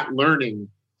 And you're not learning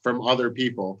from other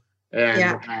people.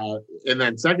 And and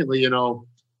then secondly, to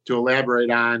elaborate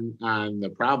on the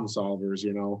problem solvers,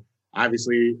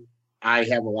 obviously I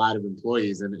have a lot of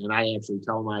employees, and I actually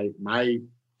tell my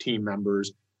team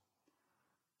members,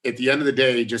 at the end of the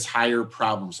day, just hire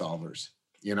problem solvers,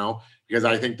 because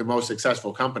I think the most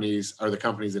successful companies are the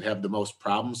companies that have the most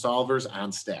problem solvers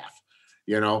on staff.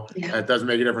 It doesn't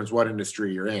make a difference what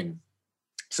industry you're in.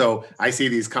 So I see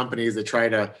these companies that try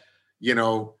to,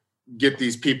 get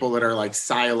these people that are like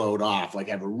siloed off, like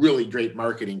I have a really great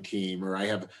marketing team, or I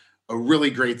have a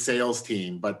really great sales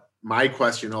team. But my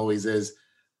question always is,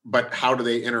 but how do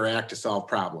they interact to solve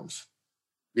problems?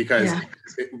 Because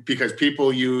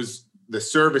people use the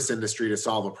service industry to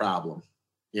solve a problem.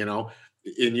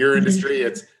 In your industry,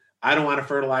 it's, I don't want to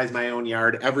fertilize my own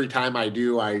yard. Every time I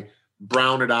do, I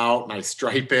brown it out and I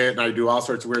stripe it and I do all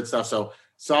sorts of weird stuff. So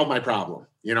solve my problem.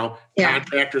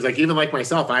 Contractors, even like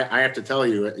myself, I have to tell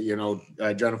you,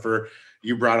 Jennifer,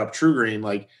 you brought up TruGreen.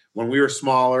 Like when we were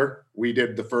smaller, we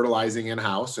did the fertilizing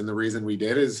in-house. And the reason we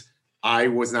did is I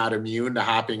was not immune to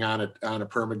hopping on a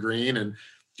permagreen and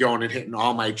going and hitting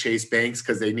all my Chase banks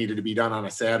because they needed to be done on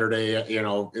a Saturday,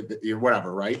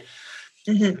 whatever, right?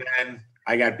 Mm-hmm. And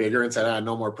I got bigger and said,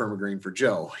 no more permagreen for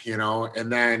Joe,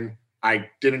 and then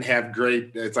I didn't have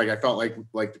great, it's like I felt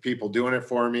like the people doing it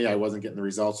for me, I wasn't getting the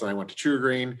results, and I went to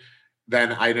TruGreen.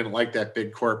 Then I didn't like that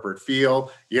big corporate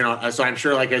feel, so I'm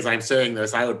sure, as I'm saying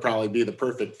this, I would probably be the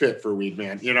perfect fit for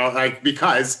Weedman,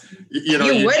 because, you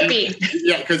would be.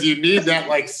 Yeah, because you need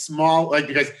that small,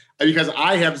 because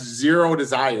I have zero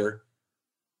desire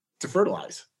to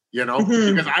fertilize,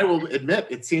 mm-hmm. Because I will admit,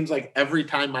 it seems like every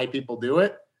time my people do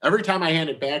it, every time I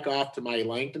hand it back off to my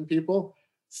Langton people,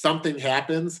 something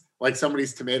happens, like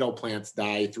somebody's tomato plants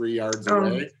die 3 yards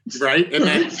away, right? And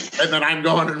then I'm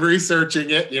going and researching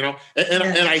it,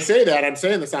 and I say that, I'm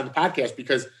saying this on the podcast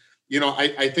because,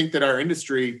 I think that our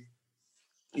industry,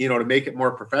 to make it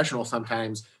more professional,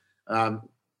 sometimes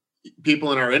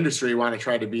people in our industry want to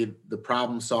try to be the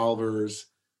problem solvers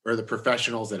or the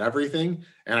professionals at everything.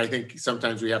 And I think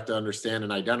sometimes we have to understand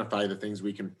and identify the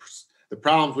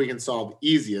problems we can solve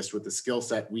easiest with the skill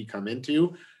set we come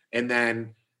into, and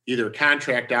then either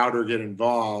contract out or get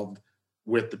involved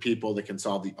with the people that can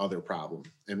solve the other problem.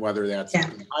 And whether that's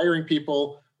hiring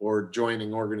people or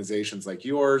joining organizations like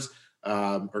yours,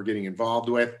 or getting involved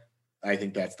with, I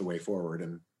think that's the way forward.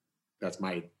 And that's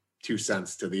my 2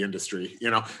 cents to the industry,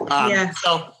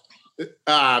 So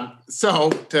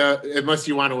unless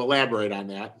you want to elaborate on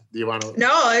that, do you want to?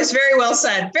 No, it's very well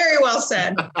said. Very well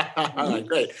said. All right,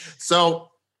 great. So,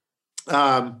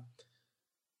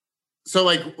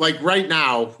 like right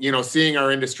now, seeing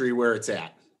our industry where it's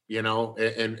at,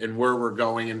 and where we're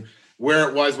going and where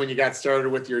it was when you got started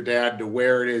with your dad to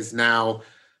where it is now,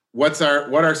 what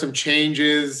are some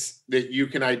changes that you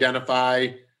can identify,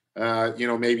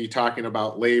 maybe talking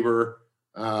about labor,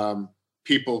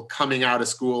 people coming out of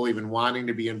school, even wanting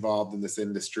to be involved in this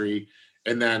industry,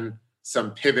 and then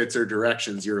some pivots or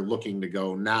directions you're looking to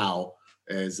go now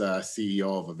as a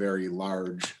CEO of a very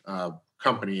large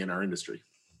company in our industry?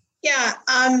 Yeah,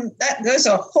 there's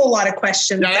a whole lot of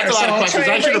questions. Yeah, that's a lot of questions.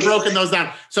 I should have broken those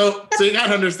down. So you got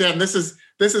to understand, this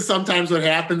is sometimes what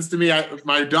happens to me.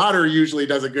 My daughter usually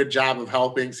does a good job of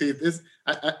helping. See, this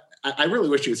I really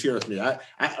wish she was here with me.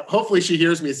 Hopefully she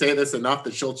hears me say this enough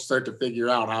that she'll start to figure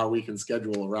out how we can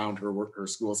schedule around her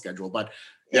school schedule. But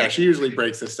yeah, she usually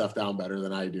breaks this stuff down better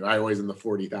than I do. I always am the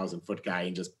 40,000 foot guy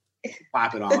and just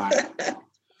pop it all out.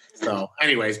 So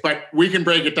anyways, but we can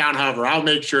break it down. However, I'll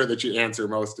make sure that you answer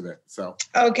most of it. So,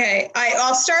 okay.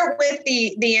 I'll start with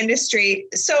the industry.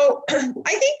 So I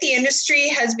think the industry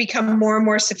has become more and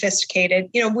more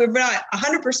sophisticated. We're not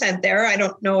 100% there. I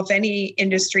don't know if any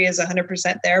industry is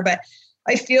 100% there, but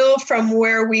I feel from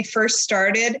where we first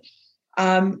started,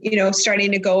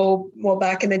 starting to go, well,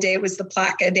 back in the day, it was the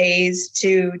PLACA days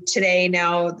to today,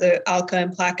 now the ALCA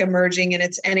and PLACA merging and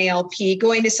it's NALP,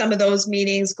 going to some of those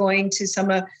meetings, going to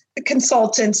some of the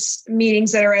consultants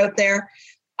meetings that are out there,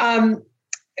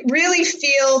 really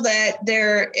feel that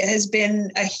there has been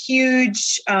a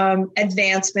huge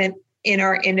advancement in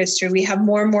our industry. We have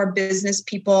more and more business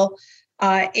people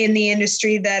in the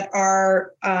industry that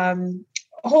are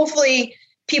hopefully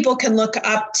people can look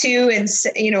up to and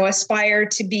aspire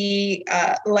to be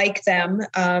like them.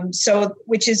 So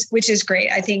which is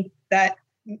great. I think that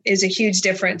is a huge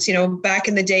difference. Back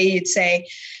in the day, you'd say,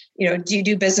 do you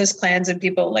do business plans? And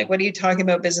people like, what are you talking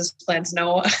about, business plans?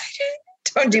 No, I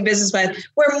don't do business plans.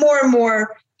 Where more and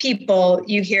more people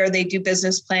you hear they do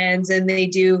business plans and they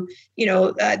do,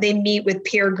 they meet with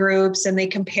peer groups and they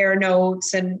compare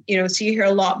notes and, so you hear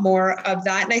a lot more of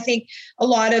that. And I think a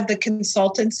lot of the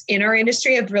consultants in our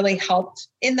industry have really helped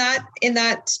in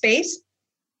that space.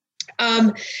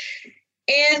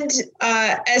 And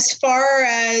as far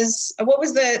as what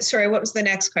was the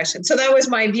next question? So that was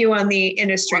my view on the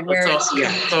industry.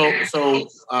 So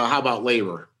how about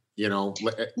labor?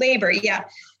 Labor, yeah.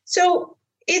 So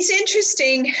it's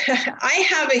interesting. I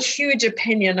have a huge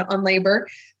opinion on labor,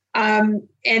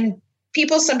 and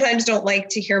people sometimes don't like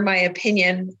to hear my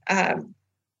opinion.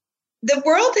 The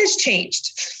world has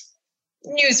changed.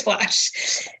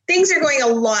 Newsflash: things are going a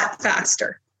lot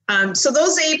faster. So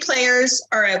those A players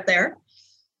are out there.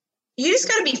 You just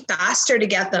got to be faster to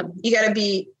get them. You got to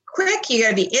be quick. You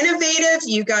got to be innovative.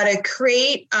 You got to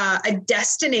create a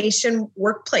destination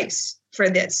workplace for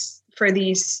these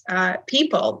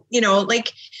people, and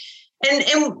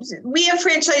we have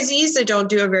franchisees that don't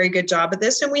do a very good job at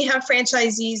this. And we have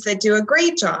franchisees that do a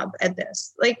great job at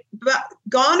this. But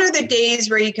gone are the days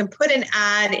where you can put an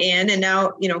ad in and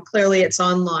now, clearly it's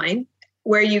online,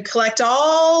 where you collect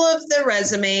all of the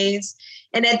resumes.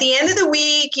 And at the end of the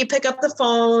week, you pick up the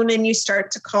phone and you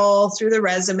start to call through the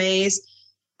resumes.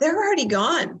 They're already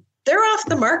gone. They're off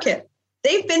the market.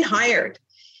 They've been hired.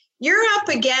 You're up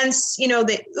against,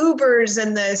 the Ubers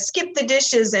and the Skip the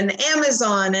Dishes and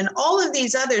Amazon and all of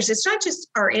these others. It's not just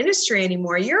our industry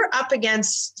anymore. You're up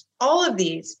against all of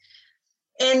these.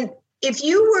 And if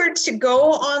you were to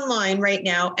go online right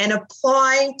now and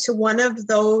apply to one of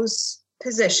those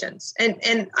positions,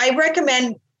 and I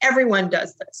recommend everyone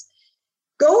does this,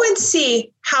 go and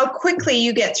see how quickly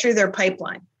you get through their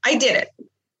pipeline. I did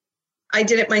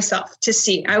it myself to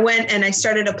see. I went and I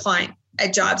started applying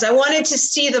at jobs. I wanted to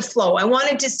see the flow. I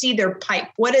wanted to see their pipe.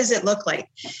 What does it look like?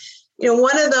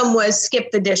 One of them was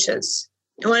Skip the Dishes.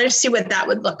 I wanted to see what that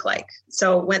would look like.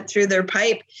 So went through their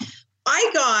pipe.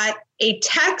 I got a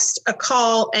text, a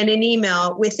call, and an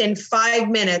email within 5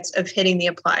 minutes of hitting the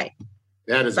apply.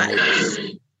 That is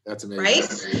amazing. That's amazing.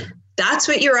 Right? That's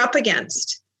what you're up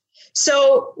against.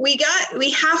 So we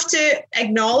have to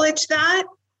acknowledge that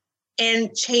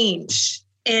and change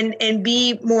and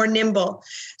be more nimble.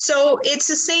 So it's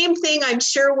the same thing, I'm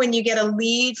sure, when you get a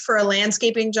lead for a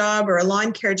landscaping job or a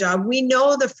lawn care job. We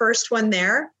know the first one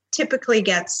there typically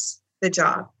gets the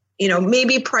job,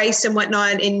 maybe price and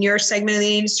whatnot in your segment of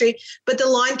the industry, but the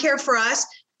lawn care for us,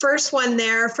 first one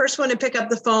there, first one to pick up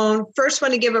the phone, first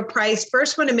one to give a price,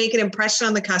 first one to make an impression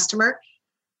on the customer,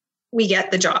 we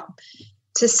get the job.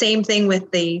 It's the same thing with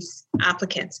these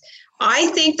applicants. I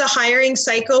think the hiring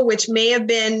cycle, which may have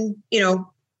been,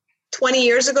 20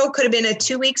 years ago, could have been a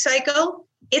 2-week cycle.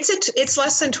 It's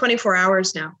less than 24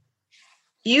 hours now.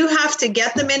 You have to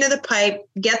get them into the pipe,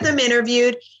 get them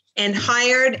interviewed and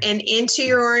hired and into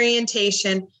your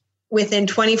orientation within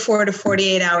 24 to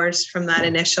 48 hours from that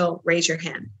initial raise your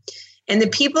hand. And the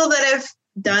people that have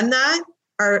done that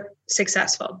are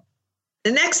successful.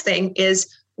 The next thing is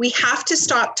we have to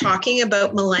stop talking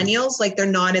about millennials like they're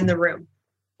not in the room.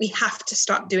 We have to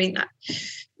stop doing that.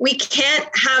 We can't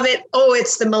have it, oh,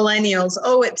 it's the millennials.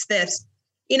 Oh, it's this.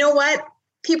 You know what?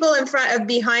 people in front of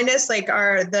behind us, like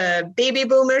the baby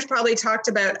boomers, probably talked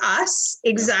about us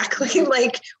exactly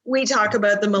like we talk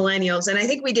about the millennials. And I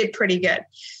think we did pretty good.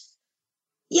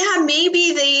 Yeah,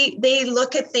 maybe they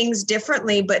look at things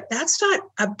differently, but that's not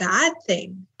a bad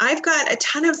thing. I've got a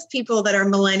ton of people that are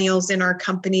millennials in our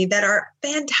company that are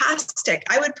fantastic.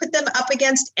 I would put them up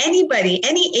against anybody,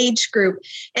 any age group,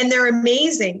 and they're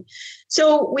amazing.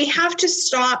 So we have to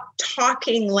stop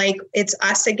talking like it's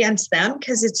us against them,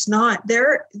 because it's not.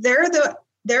 They're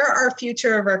our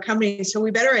future of our company. So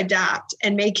we better adapt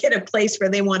and make it a place where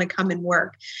they want to come and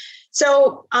work.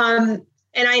 So,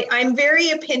 and I'm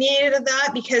very opinionated of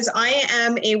that, because I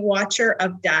am a watcher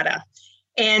of data.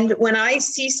 And when I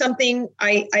see something,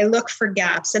 I look for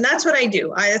gaps. And that's what I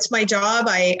do. That's my job.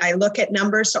 I look at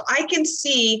numbers so I can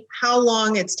see how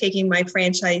long it's taking my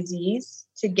franchisees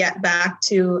to get back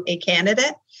to a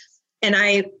candidate. And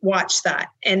I watch that.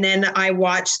 And then I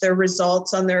watch their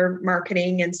results on their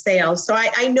marketing and sales. So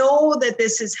I know that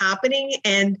this is happening.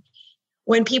 And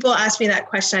when people ask me that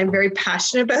question, I'm very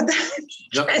passionate about that.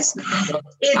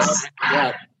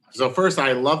 So first,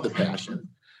 I love the passion.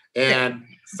 And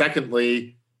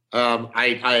secondly,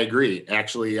 I agree.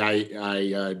 Actually,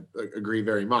 I agree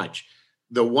very much.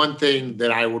 The one thing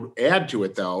that I would add to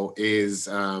it, though, is,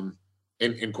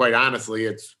 and quite honestly,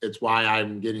 it's why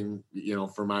I'm getting,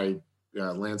 for my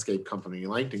landscape company,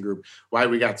 Langton Group, why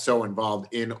we got so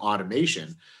involved in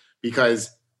automation,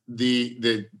 because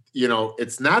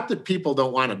it's not that people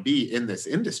don't want to be in this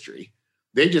industry.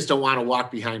 They just don't want to walk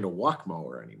behind a walk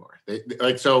mower anymore.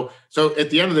 So at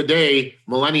the end of the day,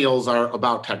 millennials are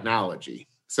about technology.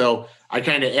 So I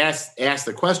kind of ask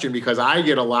the question because I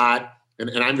get a lot,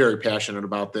 and I'm very passionate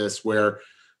about this, where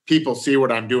people see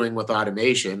what I'm doing with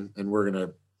automation, and we're going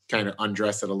to kind of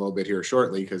undress it a little bit here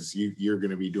shortly, because you're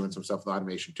going to be doing some stuff with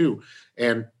automation too.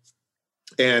 And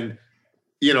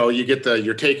you get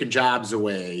you're taking jobs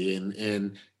away,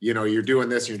 and you're doing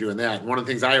this and you're doing that. And one of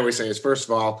the things I always say is, first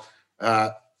of all,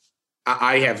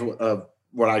 I have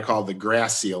what I call the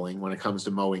grass ceiling when it comes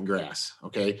to mowing grass.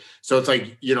 Okay. So it's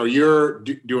like, you're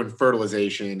doing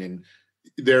fertilization, and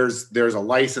there's a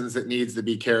license that needs to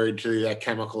be carried to that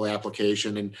chemical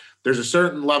application. And there's a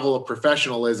certain level of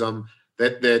professionalism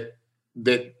that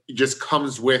just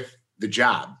comes with the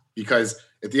job, because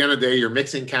at the end of the day, you're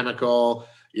mixing chemical,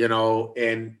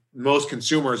 and most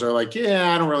consumers are like,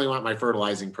 yeah, I don't really want my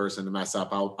fertilizing person to mess up.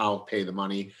 I'll pay the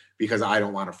money because I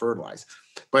don't want to fertilize.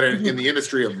 But in the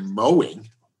industry of mowing,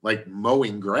 like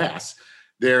mowing grass,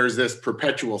 there's this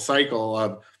perpetual cycle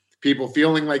of people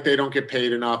feeling like they don't get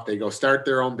paid enough. They go start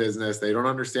their own business. They don't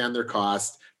understand their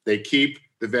costs. They keep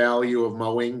the value of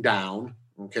mowing down.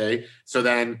 Okay. So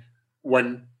then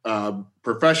when a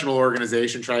professional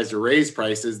organization tries to raise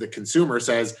prices, the consumer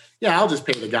says, yeah, I'll just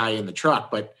pay the guy in the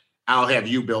truck, but I'll have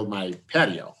you build my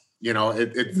patio.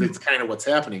 It's kind of what's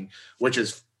happening, which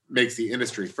makes the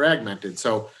industry fragmented.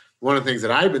 So one of the things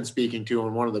that I've been speaking to,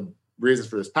 and one of the reasons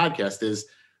for this podcast, is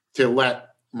to let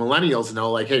millennials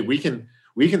know, like, hey, we can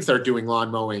start doing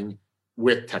lawn mowing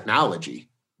with technology.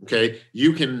 Okay.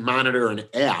 You can monitor an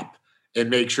app and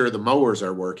make sure the mowers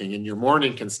are working. And your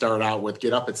morning can start out with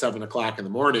get up at 7:00 in the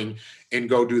morning and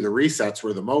go do the resets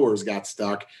where the mowers got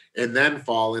stuck, and then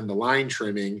fall into line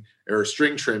trimming or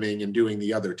string trimming and doing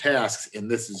the other tasks. And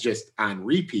this is just on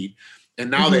repeat. And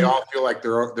now they all feel like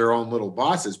their own little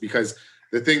bosses, because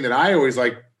the thing that I always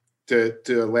like to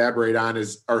elaborate on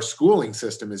is our schooling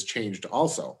system has changed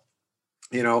also,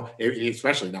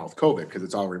 especially now with COVID, because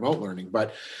it's all remote learning.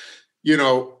 But,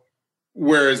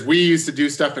 whereas we used to do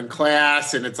stuff in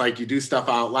class and it's like you do stuff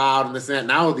out loud and this and that.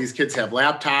 Now these kids have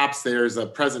laptops. There's a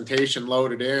presentation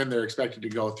loaded in. They're expected to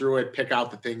go through it, pick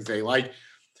out the things they like.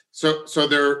 So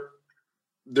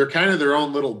they're kind of their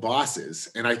own little bosses.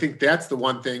 And I think that's the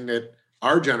one thing that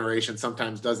our generation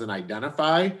sometimes doesn't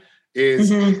identify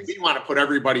is we want to put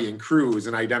everybody in crews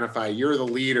and identify you're the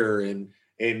leader and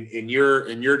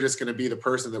you're just going to be the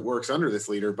person that works under this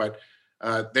leader. But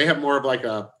they have more of like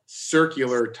a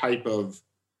circular type of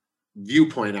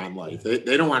viewpoint on life.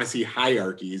 They don't want to see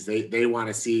hierarchies. They want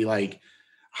to see, like,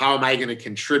 how am I going to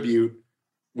contribute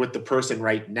with the person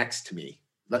right next to me?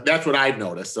 That's what I've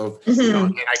noticed. So,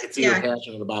 and I can see you're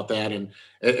passionate about that.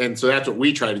 And so that's what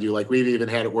we try to do. Like, we've even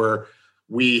had it where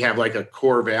we have like a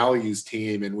core values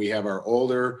team, and we have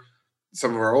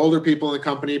some of our older people in the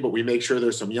company, but we make sure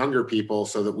there's some younger people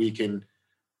so that we can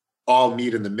all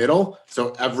meet in the middle.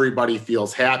 So everybody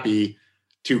feels happy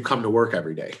to come to work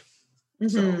every day.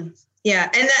 So. Yeah.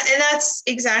 And that's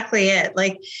exactly it.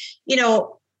 Like,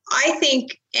 I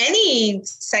think any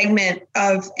segment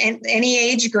of any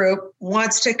age group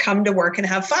wants to come to work and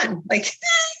have fun. Like,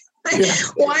 Yeah.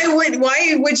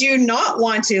 Why would you not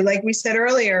want to? Like we said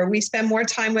earlier, we spend more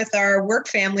time with our work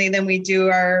family than we do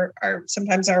our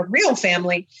sometimes our real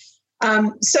family.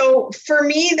 So for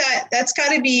me, that's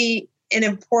got to be an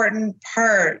important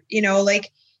part,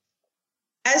 like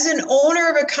as an owner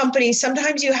of a company,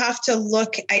 sometimes you have to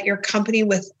look at your company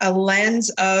with a lens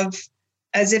of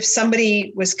as if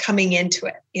somebody was coming into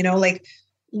it, like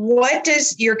what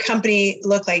does your company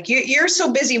look like? You're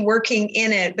so busy working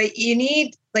in it, but you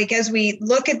need, like, as we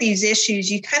look at these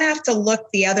issues, you kind of have to look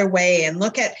the other way and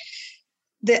look at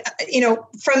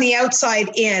from the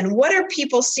outside in. What are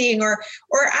people seeing? Or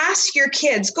ask your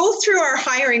kids, go through our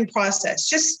hiring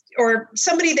process, or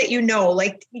somebody that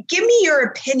like, give me your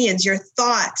opinions, your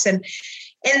thoughts. And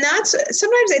that's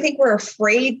sometimes I think we're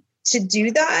afraid to do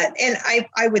that. And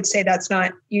I would say that's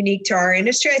not unique to our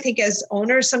industry. I think as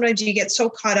owners, sometimes you get so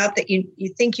caught up that you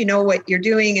think you know what you're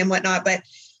doing and whatnot, but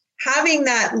having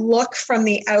that look from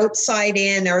the outside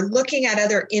in, or looking at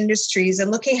other industries and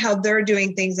looking how they're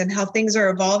doing things and how things are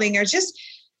evolving, are just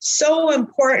so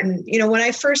important. When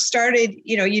I first started,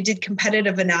 you did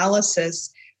competitive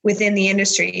analysis within the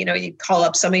industry. You'd call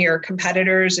up some of your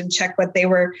competitors and check what they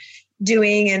were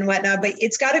doing and whatnot, but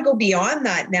it's got to go beyond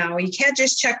that now. You can't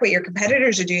just check what your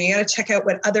competitors are doing. You got to check out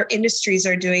what other industries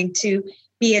are doing to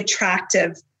be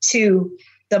attractive to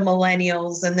the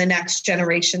millennials and the next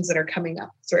generations that are coming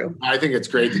up through. I think it's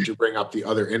great that you bring up the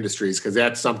other industries, because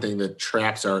that's something that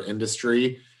traps our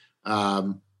industry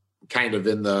kind of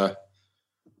in the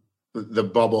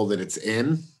bubble that it's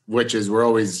in, which is we're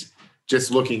always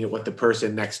just looking at what the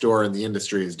person next door in the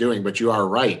industry is doing. But you are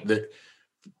right that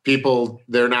people,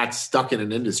 they're not stuck in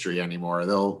an industry anymore.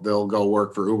 They'll go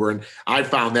work for Uber. And I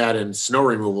found that in snow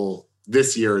removal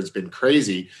this year has been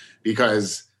crazy,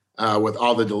 because with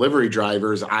all the delivery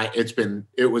drivers,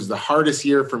 it was the hardest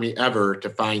year for me ever to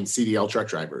find CDL truck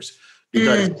drivers,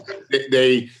 because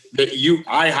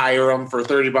I hire them for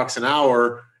 $30 an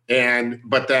hour,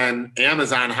 but then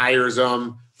Amazon hires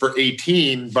them for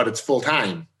 18, but it's full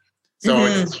time.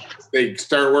 So they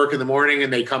start work in the morning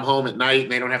and they come home at night,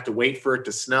 and they don't have to wait for it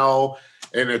to snow.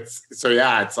 And it's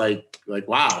like,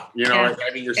 wow,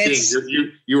 I mean,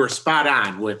 you were spot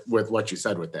on with what you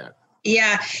said with that.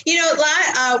 Yeah.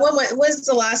 When was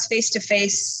the last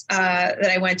face-to-face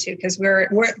that I went to? Because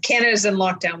Canada's in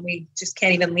lockdown. We just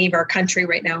can't even leave our country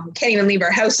right now. We can't even leave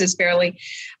our houses barely.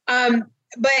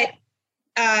 But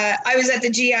I was at the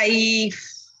GIE,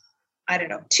 I don't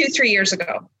know, 2-3 years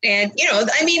ago. And,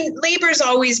 labor's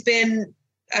always been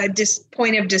a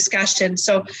point of discussion.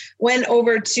 So went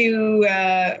over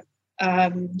to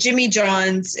Jimmy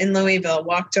John's in Louisville,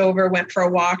 went for a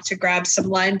walk to grab some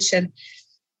lunch, and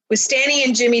was standing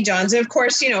in Jimmy John's. And of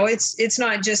course, it's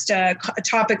not just a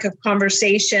topic of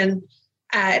conversation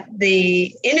at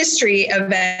the industry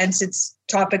events, it's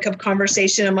topic of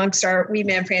conversation amongst our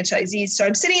Weedman franchisees. So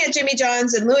I'm sitting at Jimmy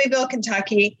John's in Louisville,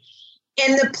 Kentucky,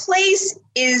 and the place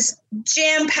is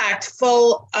jam-packed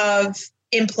full of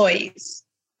employees.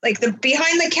 Like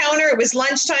behind the counter, it was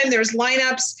lunchtime, there was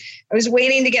lineups. I was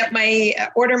waiting to get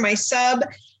order my sub,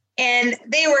 and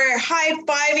they were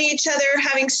high-fiving each other,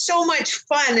 having so much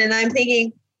fun. And I'm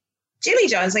thinking, Jimmy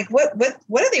John's, like, what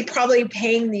are they probably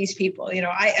paying these people?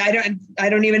 I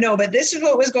don't even know. But this is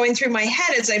what was going through my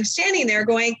head as I'm standing there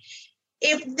going,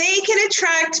 if they can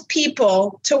attract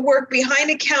people to work behind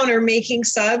a counter making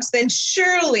subs, then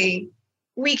surely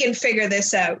we can figure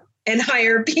this out and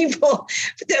hire people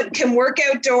that can work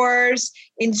outdoors,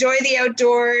 enjoy the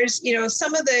outdoors.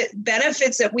 Some of the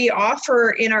benefits that we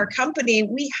offer in our company,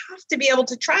 we have to be able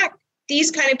to attract these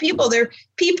kind of people. They're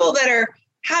people that are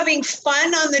having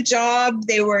fun on the job.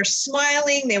 They were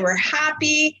smiling, they were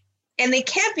happy, and they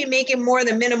can't be making more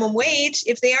than minimum wage.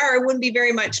 If they are, it wouldn't be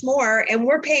very much more. And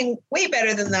we're paying way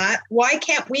better than that. Why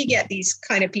can't we get these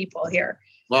kind of people here?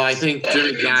 Well, I think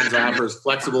Jimmy John's offers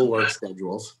flexible work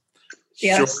schedules,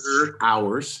 shorter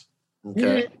hours. Okay.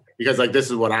 Mm-hmm. Because this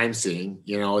is what I'm seeing,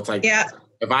 it's like,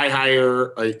 if I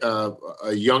hire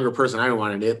a younger person, I don't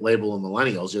want to label them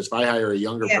millennials. Just if I hire a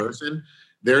younger person,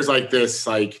 there's this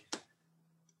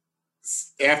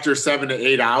after 7 to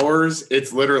 8 hours,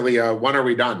 it's literally when are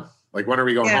we done? When are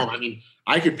we going home? I mean,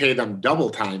 I could pay them double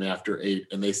time after 8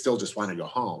 and they still just want to go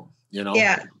home,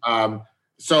 Yeah.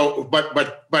 So,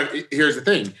 but here's the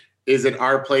thing. Is it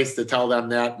our place to tell them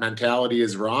that mentality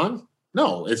is wrong?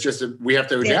 No, it's just, we have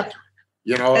to adapt.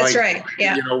 That's right.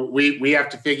 Yeah. We have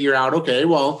to figure out, okay,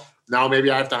 well, now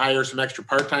maybe I have to hire some extra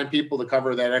part-time people to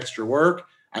cover that extra work.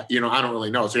 I don't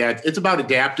really know. So it's about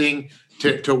adapting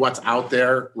to what's out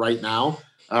there right now.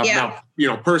 Now,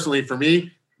 personally for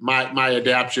me, my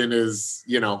adaptation is,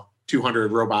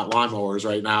 200 robot lawnmowers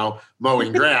right now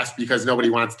mowing grass because nobody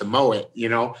wants to mow it,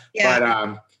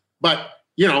 Yeah.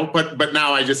 But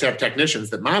now I just have technicians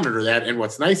that monitor that. And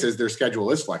what's nice is their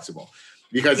schedule is flexible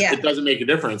because it doesn't make a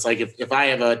difference. Like if I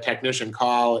have a technician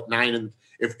call at 9 and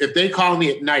if they call me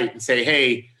at night and say,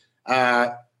 hey,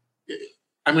 I'm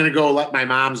going to go let my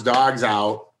mom's dogs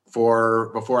out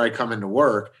before I come into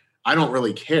work, I don't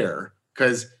really care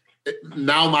because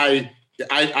now I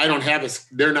don't have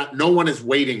no one is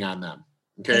waiting on them.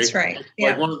 Okay. That's right.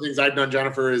 Like one of the things I've done,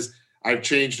 Jennifer, is I've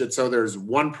changed it so there's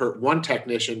one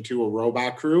technician to a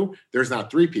robot crew. There's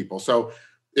not 3 people. So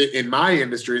in my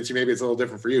industry, and see, maybe it's a little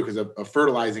different for you because a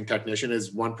fertilizing technician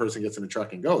is one person gets in the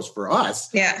truck and goes. For us,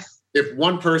 if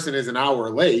one person is an hour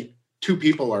late, 2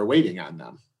 people are waiting on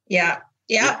them. Yeah.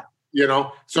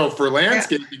 So for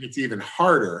landscaping, it's even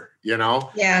harder,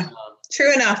 Yeah.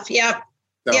 True enough. Yep.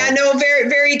 So. Yeah, no, very,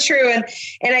 very true.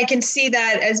 And I can see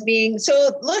that as being,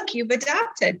 so look, you've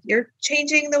adapted, you're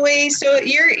changing the way. So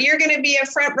you're going to be a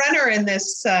front runner in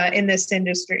this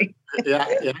industry.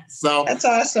 Yeah. So that's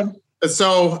awesome.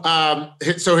 So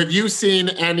have you seen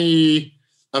any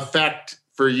effect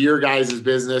for your guys'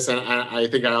 business? And I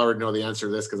think I already know the answer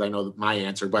to this because I know my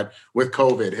answer, but with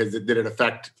COVID, did it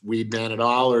affect Weedman at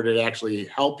all, or did it actually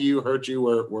help you, hurt you,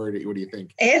 or what do you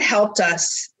think? It helped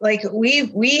us. Like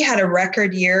we had a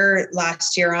record year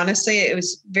last year. Honestly, it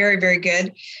was very, very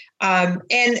good.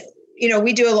 And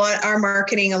we do a lot of our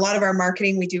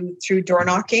marketing we do through door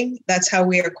knocking. That's how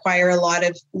we acquire a lot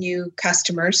of new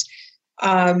customers.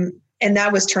 And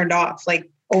that was turned off like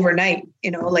overnight,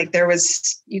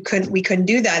 we couldn't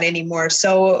do that anymore.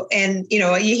 So, and,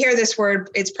 you hear this word,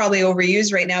 it's probably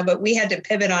overused right now, but we had to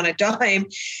pivot on a dime.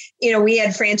 We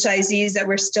had franchisees that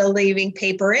were still leaving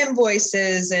paper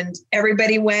invoices and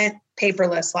everybody went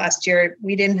paperless last year.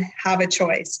 We didn't have a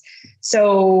choice.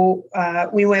 So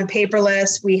we went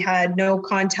paperless. We had no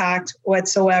contact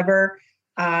whatsoever.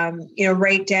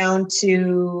 Right down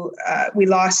to we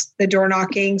lost the door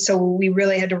knocking. So we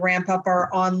really had to ramp up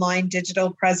our online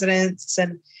digital presence.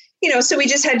 And, so we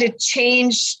just had to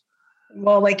change,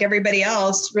 like everybody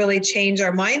else, really change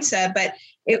our mindset. But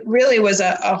it really was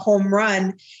a home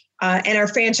run. And our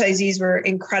franchisees were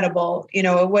incredible. It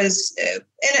was,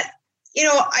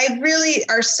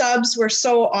 our subs were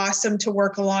so awesome to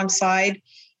work alongside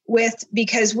with,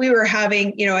 because we were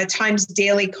having, at times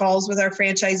daily calls with our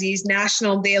franchisees,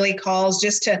 national daily calls,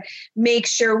 just to make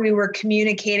sure we were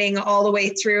communicating all the way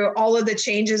through all of the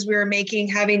changes we were making,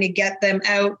 having to get them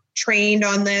out trained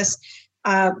on this.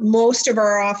 Most of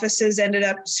our offices ended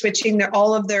up switching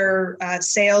all of their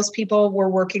salespeople were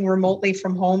working remotely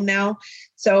from home now.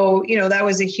 So, that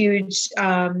was a huge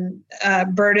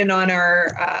burden on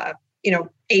our,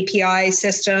 API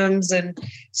systems and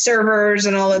servers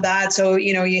and all of that. So,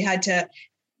 you had to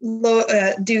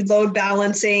do load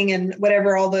balancing and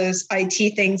whatever all those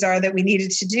IT things are that we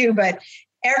needed to do. But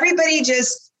everybody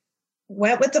just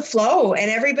went with the flow and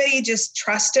everybody just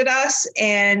trusted us.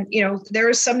 And, there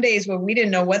were some days when we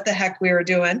didn't know what the heck we were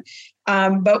doing.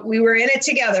 But we were in it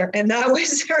together. And that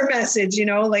was our message,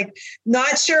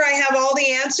 not sure I have all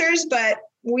the answers, but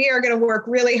we are going to work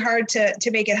really hard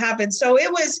to make it happen. So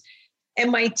it was, and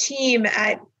my team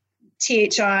at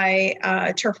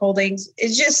THI Turf Holdings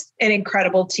is just an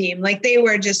incredible team. Like they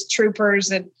were just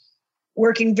troopers and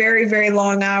working very, very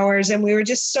long hours. And we were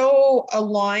just so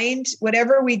aligned.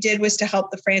 Whatever we did was to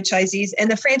help the franchisees, and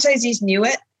the franchisees knew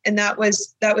it. And that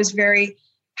was very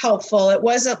helpful. It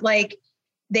wasn't like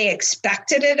they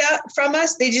expected it from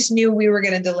us. They just knew we were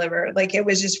going to deliver. Like it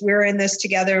was just, we're in this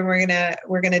together and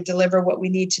we're going to deliver what we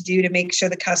need to do to make sure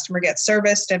the customer gets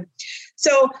serviced. And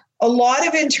so a lot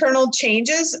of internal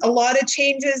changes, a lot of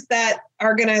changes that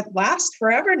are going to last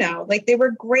forever now. Like they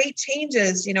were great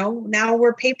changes. Now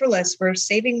we're paperless, we're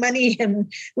saving money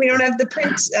and we don't have the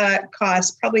print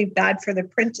costs, probably bad for the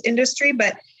print industry.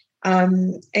 But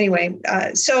anyway,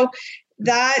 so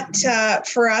that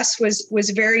for us was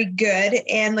very good.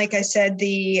 And like I said,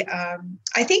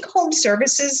 I think home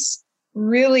services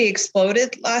really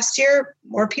exploded last year.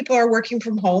 More people are working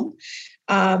from home.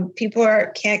 People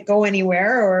can't go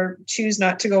anywhere or choose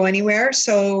not to go anywhere.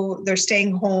 So they're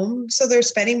staying home. So they're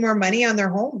spending more money on their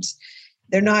homes.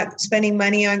 They're not spending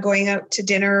money on going out to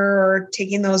dinner or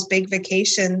taking those big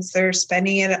vacations. They're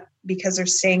spending it because they're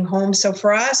staying home. So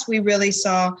for us, we really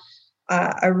saw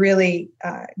a really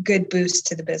good boost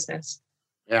to the business.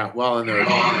 Yeah, well, and they're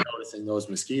noticing those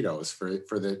mosquitoes for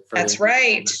That's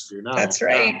right. That's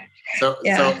right.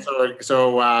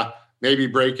 So maybe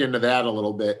break into that a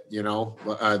little bit.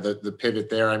 The pivot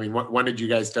there. I mean, when did you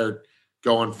guys start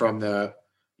going from the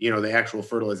actual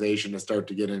fertilization to start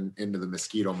to get into the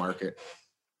mosquito market?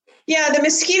 Yeah, the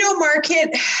mosquito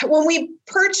market, when we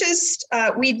purchased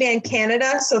Weedman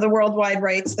Canada, so the worldwide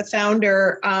rights, the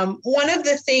founder, one of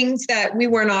the things that we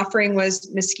weren't offering was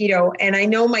mosquito. And I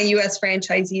know my US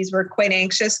franchisees were quite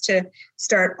anxious to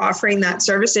start offering that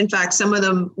service. In fact, some of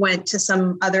them went to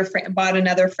some other, bought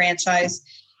another franchise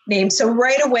name. So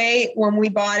right away, when we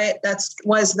bought it,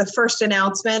 was the first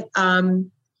announcement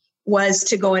was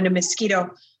to go into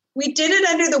mosquito. We did it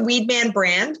under the Weedman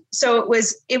brand, so it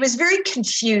was very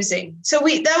confusing. So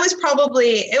that was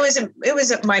probably it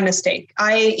was my mistake.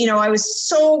 I was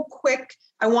so quick.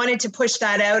 I wanted to push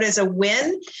that out as a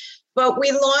win, but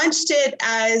we launched it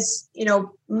as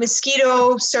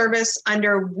mosquito service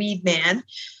under Weedman.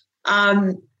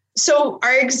 So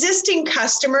our existing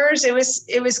customers, it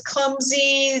was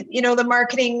clumsy. The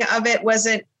marketing of it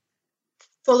wasn't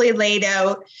fully laid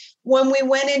out. When we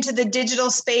went into the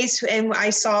digital space and I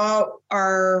saw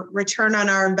our return on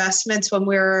our investments when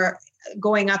we were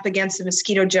going up against the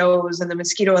Mosquito Joes and the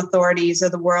mosquito authorities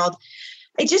of the world,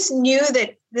 I just knew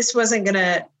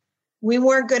that we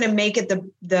weren't going to make it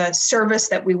the service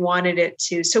that we wanted it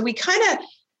to. So we kind of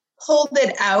pulled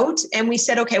it out and we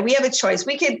said, okay, we have a choice.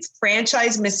 We could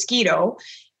franchise mosquito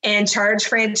and charge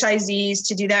franchisees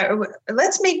to do that.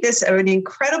 Let's make this an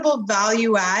incredible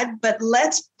value add, but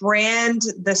let's brand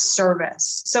the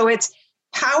service. So it's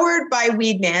powered by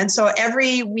Weedman. So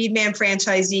every Weedman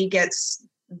franchisee gets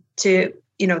to,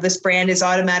 this brand is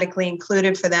automatically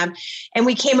included for them. And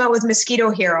we came out with Mosquito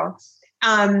Hero.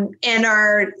 And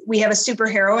we have a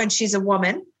superhero and she's a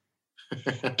woman.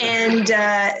 and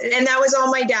that was all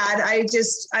my dad.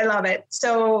 I love it.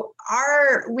 So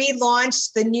we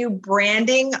launched the new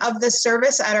branding of the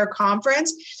service at our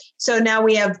conference. So now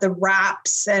we have the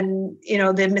wraps and,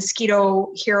 the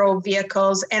Mosquito Hero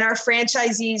vehicles, and our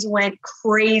franchisees went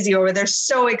crazy over. They're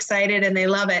so excited and they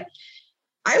love it.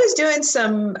 I was doing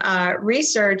some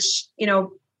research,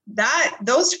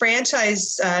 those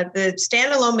franchise, the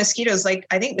standalone mosquitoes, like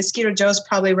I think Mosquito Joe's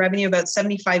probably revenue about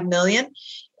 75 million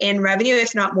in revenue,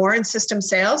 if not more, in system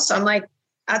sales. So I'm like,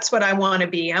 that's what I want to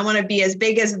be. I want to be as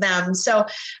big as them. So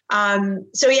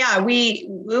yeah, it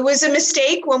was a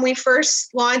mistake when we first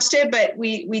launched it, but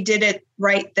we did it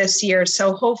right this year.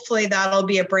 So hopefully that'll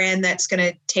be a brand that's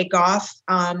going to take off.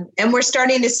 And we're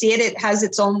starting to see it. It has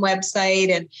its own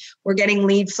website and we're getting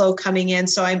lead flow coming in.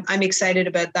 So I'm excited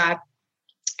about that.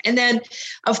 And then,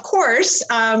 of course,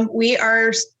 we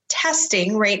are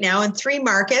testing right now in 3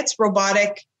 markets,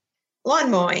 robotic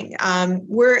lawn mowing.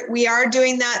 We are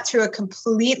doing that through a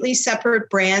completely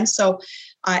separate brand. So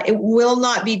it will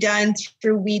not be done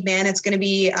through Weedman. It's going to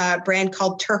be a brand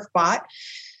called TurfBot.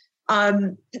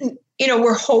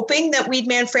 We're hoping that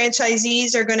Weedman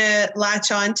franchisees are going to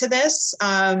latch on to this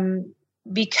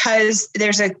because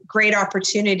there's a great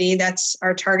opportunity. That's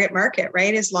our target market,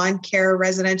 right? Is lawn care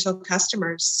residential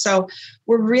customers. So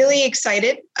we're really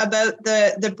excited about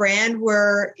the brand.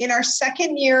 We're in our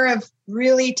second year of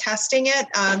really testing it.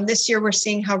 This year, we're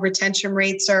seeing how retention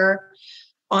rates are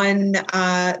on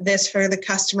this for the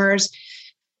customers.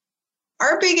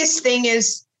 Our biggest thing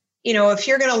is, if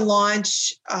you're going to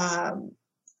launch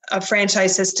a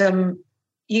franchise system,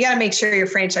 you got to make sure your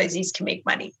franchisees can make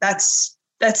money. That's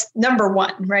number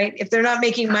one, right? If they're not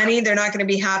making money, they're not going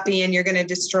to be happy and you're going to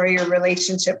destroy your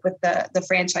relationship with the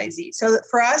franchisee. So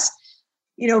for us,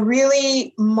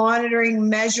 really monitoring,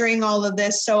 measuring all of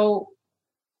this. So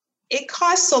it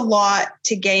costs a lot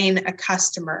to gain a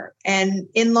customer. And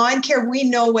in lawn care, we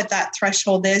know what that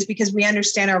threshold is because we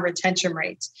understand our retention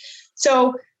rates.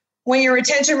 So when your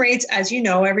retention rates, as you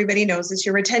know, everybody knows this,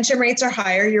 your retention rates are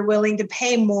higher, you're willing to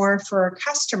pay more for a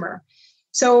customer.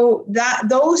 So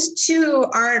those two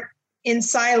aren't in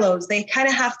silos. They kind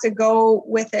of have to go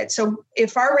with it. So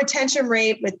if our retention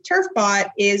rate with TurfBot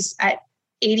is at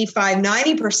 85,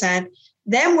 90%,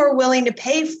 then we're willing to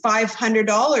pay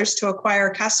 $500 to acquire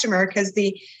a customer because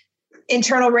the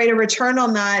internal rate of return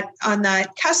on that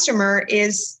customer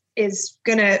is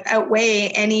going to outweigh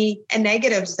any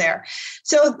negatives there.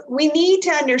 So we need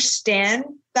to understand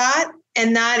that.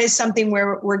 And that is something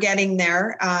where we're getting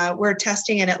there. We're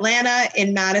testing in Atlanta,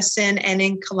 in Madison, and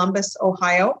in Columbus,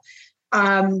 Ohio.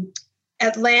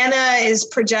 Atlanta is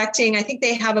projecting, I think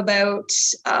they have about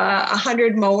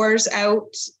 100 mowers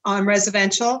out on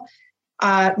residential.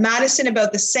 Madison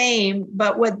about the same,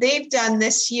 but what they've done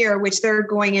this year, which they're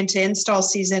going into install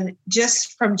season,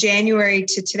 just from January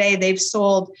to today, they've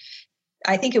sold,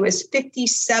 I think it was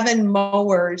 57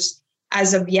 mowers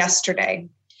as of yesterday.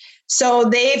 So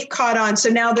they've caught on. So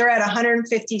now they're at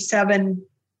 157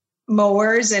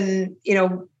 mowers and,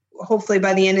 hopefully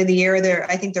by the end of the year,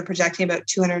 I think they're projecting about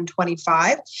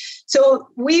 225. So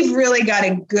we've really got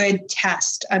a good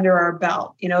test under our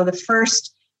belt. The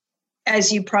first,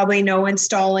 as you probably know,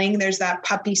 installing, there's that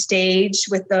puppy stage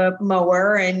with the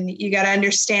mower, and you got to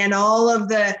understand all of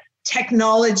the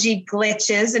technology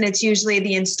glitches, and it's usually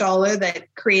the installer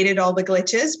that created all the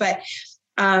glitches. But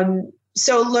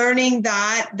so learning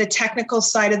that, the technical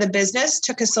side of the business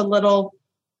took us a little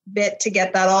bit to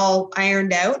get that all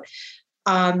ironed out.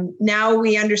 Now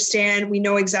we understand, we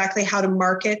know exactly how to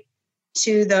market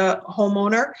to the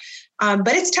homeowner. But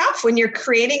it's tough when you're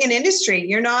creating an industry.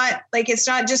 You're not like, it's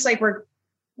not just like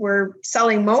we're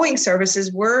selling mowing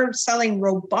services. We're selling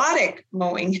robotic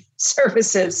mowing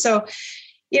services. So,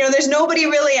 there's nobody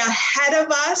really ahead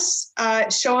of us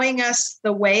showing us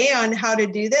the way on how to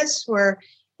do this. We're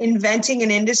inventing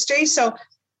an industry. So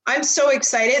I'm so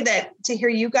excited to hear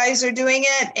you guys are doing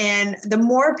it. And the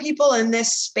more people in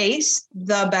this space,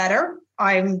 the better.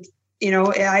 I'd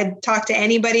talk to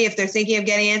anybody if they're thinking of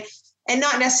getting in, and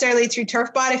not necessarily through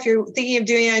TurfBot. If you're thinking of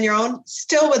doing it on your own,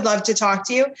 still would love to talk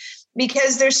to you,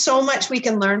 because there's so much we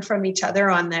can learn from each other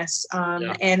on this.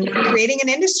 And we're creating an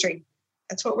industry.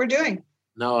 That's what we're doing.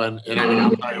 No, and I mean,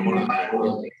 I'll tell you one of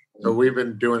the things. So we've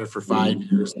been doing it for 5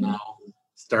 years now.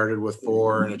 Started with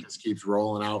 4, and it just keeps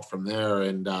rolling out from there.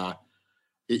 And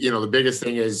the biggest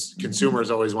thing is consumers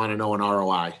always want to know an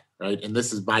ROI, right? And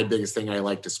this is my biggest thing I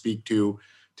like to speak to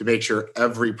make sure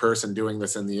every person doing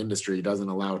this in the industry doesn't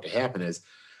allow it to happen is,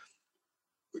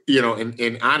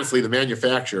 and honestly, the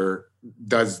manufacturer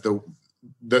does the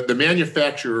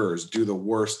manufacturers do the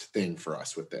worst thing for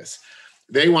us with this.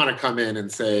 They want to come in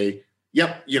and say,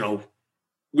 yep,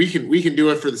 we can do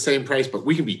it for the same price, but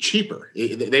we can be cheaper.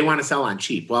 They want to sell on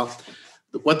cheap. Well,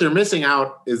 what they're missing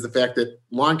out is the fact that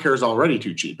lawn care is already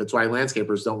too cheap. That's why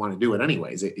landscapers don't want to do it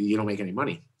anyways. You don't make any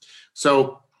money.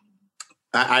 So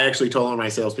I actually told one of my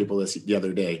salespeople this the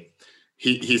other day.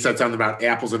 He said something about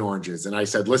apples and oranges. And I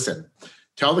said, listen,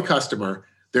 tell the customer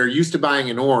they're used to buying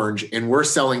an orange and we're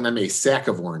selling them a sack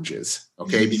of oranges,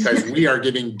 okay? Because we are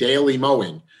giving daily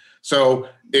mowing. So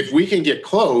if we can get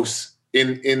close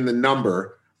in the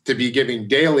number to be giving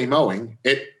daily mowing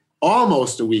at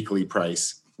almost a weekly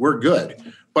price, we're good.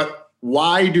 But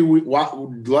why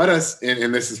let us,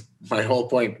 and this is my whole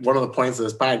point, one of the points of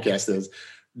this podcast is,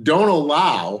 don't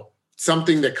allow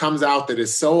something that comes out that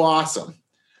is so awesome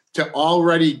to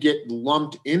already get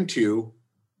lumped into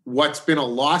what's been a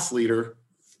loss leader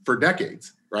for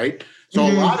decades, right? So a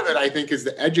lot of it, I think, is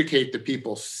to educate the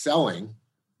people selling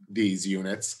these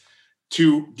units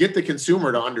to get the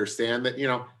consumer to understand that,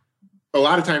 a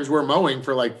lot of times we're mowing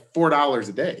for like $4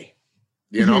 a day,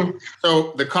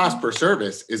 So the cost per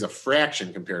service is a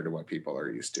fraction compared to what people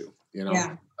are used to,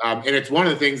 Yeah. And it's one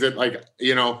of the things that, like,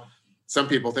 some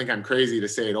people think I'm crazy to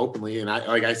say it openly. And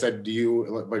I said to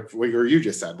you, like what you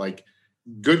just said, like,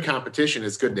 good competition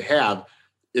is good to have,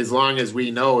 as long as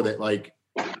we know that, like,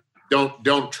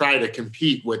 don't try to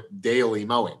compete with daily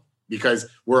mowing, because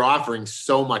we're offering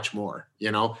so much more.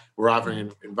 We're offering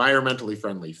an environmentally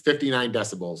friendly 59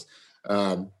 decibels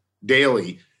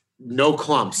daily, no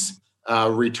clumps,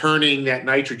 returning that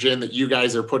nitrogen that you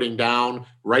guys are putting down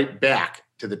right back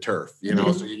to the turf,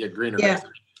 so you get greener. Yeah.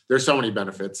 There's so many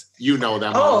benefits. Them.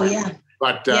 Oh, already. yeah.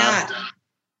 But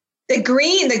the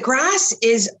grass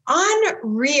is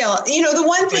unreal. The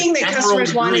one thing that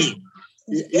customers want is,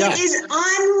 it is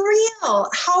unreal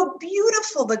how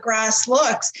beautiful the grass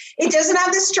looks. It doesn't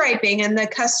have the striping, and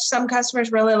some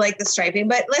customers really like the striping,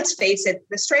 but let's face it,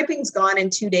 the striping's gone in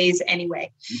 2 days anyway,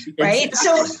 right?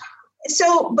 Exactly.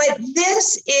 But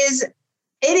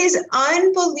it is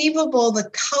unbelievable, the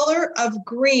color of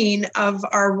green of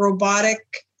our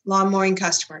robotic lawn mowing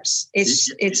customers.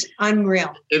 It's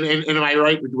unreal. And am I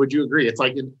right? Would you agree? It's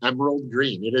like an emerald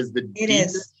green. It is the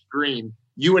deepest green.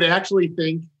 You would actually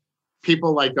think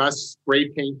people like us spray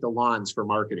paint the lawns for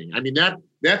marketing. I mean,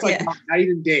 that's like how night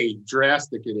and day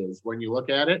drastic it is when you look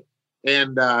at it.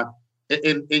 And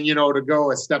to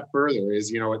go a step further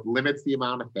is, it limits the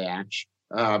amount of thatch,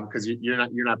 because you're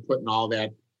not putting all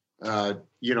that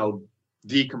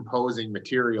decomposing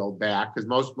material back, because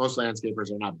most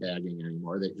landscapers are not bagging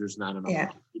anymore. There's not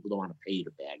enough people don't want to pay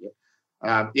to bag it.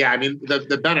 I mean,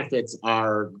 the benefits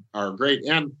are great,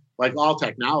 and like all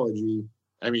technology,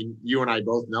 I mean, you and I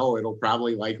both know it'll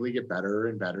probably likely get better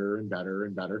and better and better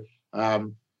and better.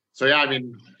 So I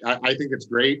mean, I think it's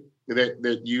great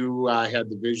that you had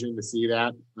the vision to see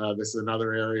that. This is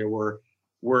another area where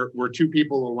we're two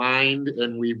people aligned,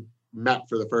 and we've met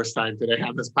for the first time today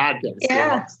on this podcast.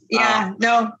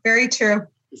 No, very true.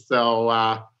 So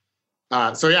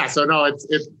no,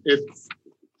 it's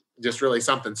just really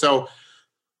something. So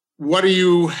what are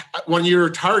you, when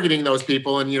you're targeting those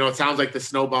people, and it sounds like the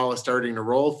snowball is starting to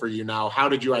roll for you now, how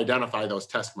did you identify those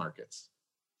test markets?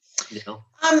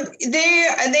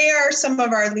 They are some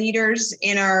of our leaders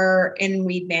in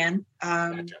Weedman.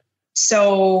 Gotcha.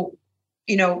 So,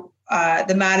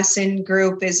 the Madison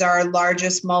Group is our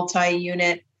largest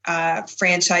multi-unit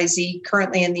franchisee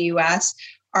currently in the U.S.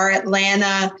 Our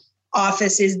Atlanta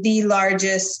office is the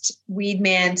largest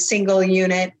Weedman single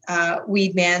unit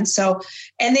Weedman. So,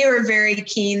 and they were very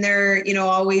keen. They're,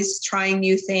 always trying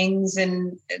new things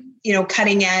and,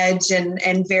 cutting edge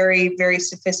and very, very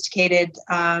sophisticated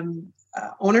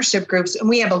ownership groups. And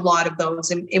we have a lot of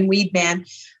those in Weedman,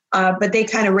 but they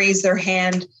kind of raised their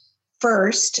hand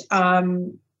first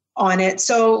on it.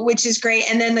 So, which is great.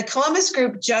 And then the Columbus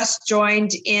Group just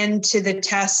joined into the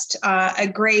test, a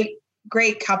great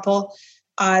couple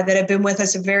that have been with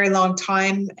us a very long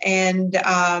time and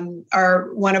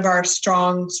are one of our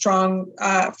strong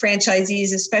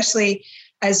franchisees, especially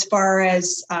as far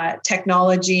as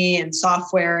technology and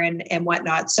software and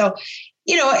whatnot. So,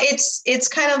 it's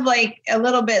kind of like a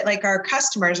little bit like our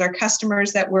customers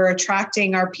that we're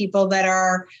attracting are people that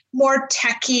are more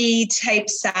techie type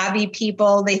savvy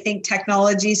people. They think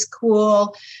technology is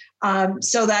cool.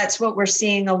 So that's what we're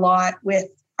seeing a lot with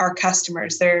our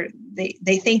customers. They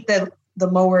think that the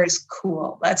mower is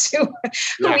cool. That's who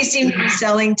we seem to be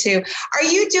selling to. Are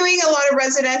you doing a lot of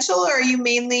residential, or are you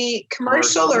mainly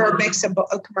commercial or a mix of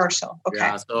commercial? Okay.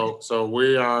 Yeah. So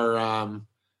we are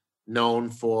known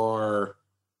for.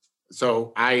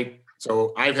 So I've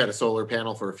had a solar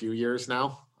panel for a few years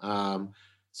now.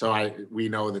 So we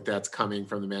know that that's coming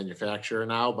from the manufacturer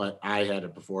now, but I had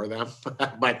it before them.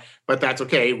 but that's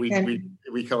okay.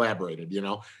 We collaborated,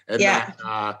 And yeah.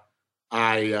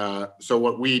 So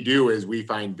what we do is we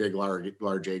find big,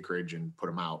 large acreage and put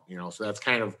them out, so that's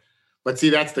kind of, but see,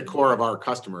 that's the core of our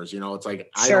customers, it's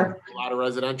like, I don't do a lot of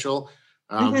residential,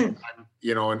 in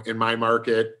my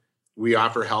market, we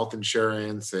offer health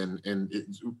insurance and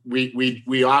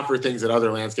we offer things that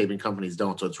other landscaping companies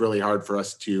don't. So it's really hard for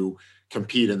us to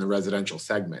compete in the residential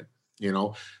segment.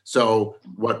 So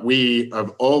what we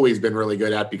have always been really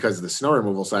good at, because of the snow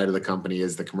removal side of the company,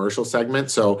 is the commercial segment.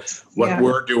 So what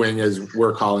we're doing is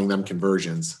we're calling them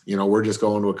conversions. We're just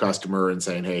going to a customer and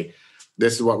saying, hey,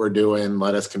 this is what we're doing.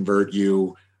 Let us convert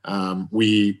you.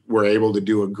 We were able to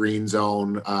do a green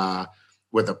zone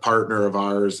with a partner of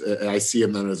ours. I see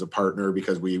them then as a partner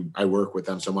because I work with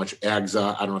them so much.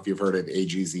 AGZA, I don't know if you've heard of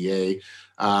AGZA,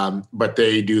 but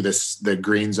they do the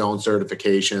green zone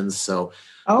certifications. So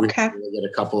okay. We get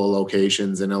a couple of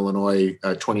locations in Illinois,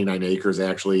 29 acres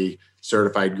actually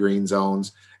certified green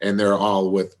zones, and they're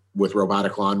all with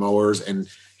robotic lawnmowers, and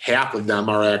half of them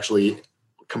are actually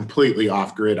completely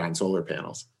off grid on solar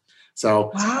panels.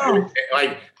 So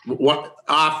what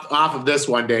off of this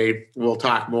one day, we'll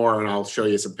talk more and I'll show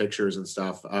you some pictures and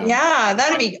stuff.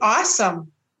 That'd be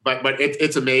awesome. But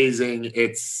it's amazing.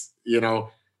 It's,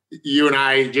 you and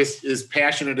I, just as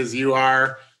passionate as you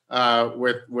are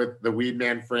with the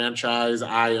Weedman franchise,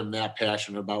 I am that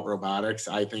passionate about robotics.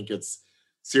 I think it's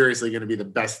seriously going to be the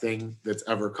best thing that's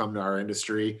ever come to our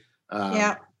industry.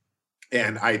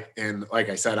 And like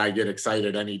I said, I get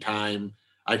excited anytime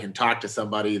I can talk to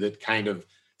somebody that kind of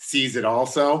sees it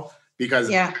also, because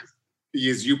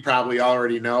as you probably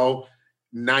already know,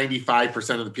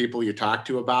 95% of the people you talk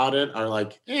to about it are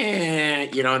like,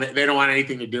 and they don't want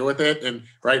anything to do with it. And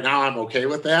right now I'm okay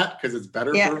with that because it's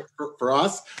better for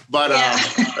us. But,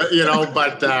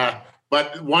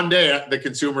 but one day the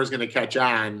consumer is going to catch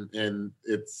on, and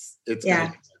it's gonna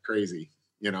be crazy,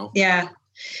 Yeah.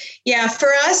 Yeah. For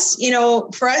us,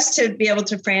 to be able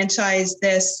to franchise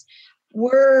this,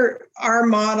 our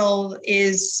model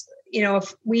is,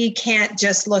 if we can't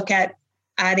just look at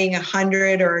adding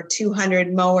 100 or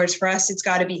 200 mowers, for us, it's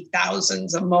got to be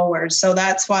thousands of mowers. So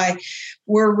that's why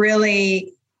we're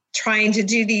really trying to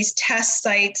do these test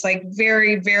sites, like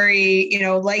very, very,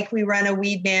 like we run a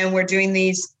Weedman, we're doing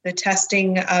the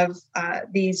testing of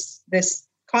this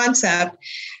concept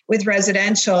with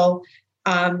residential,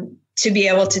 to be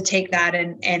able to take that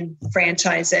and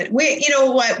franchise it.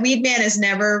 Weedman has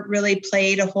never really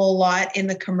played a whole lot in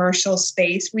the commercial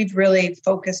space. We've really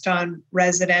focused on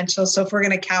residential. So if we're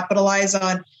going to capitalize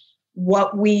on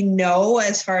what we know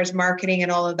as far as marketing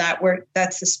and all of that,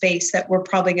 that's the space that we're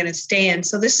probably going to stay in.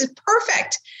 So this is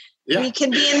perfect. Yeah. We can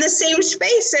be in the same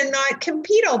space and not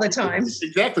compete all the time.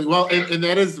 Exactly. Well, and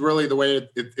that is really the way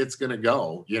it's going to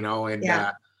go,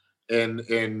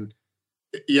 and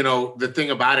the thing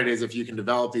about it is, if you can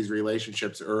develop these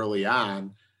relationships early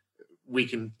on,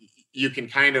 you can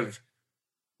kind of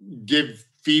give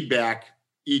feedback,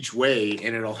 each way,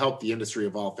 and it'll help the industry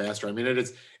evolve faster. I mean,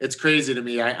 it's crazy to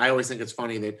me. I always think it's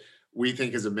funny that we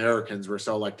think as Americans, we're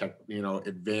so like,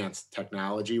 advanced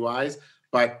technology wise,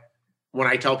 but when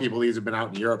I tell people these have been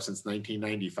out in Europe since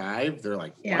 1995, they're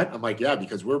like, what? I'm like, yeah,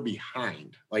 because we're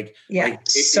behind.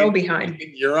 Behind.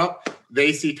 In Europe,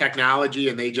 they see technology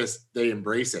and they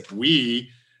embrace it.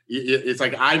 It's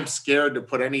like, I'm scared to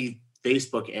put any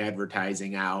Facebook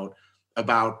advertising out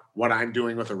about what I'm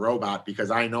doing with a robot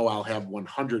because I know I'll have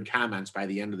 100 comments by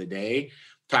the end of the day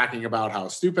talking about how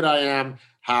stupid I am,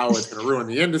 how it's going to ruin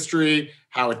the industry,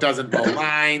 how it doesn't mow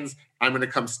lines. I'm going to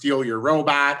come steal your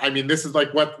robot. I mean, this is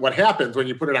like what happens when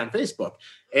you put it on Facebook.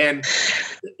 And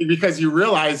because you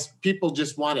realize people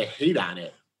just want to hate on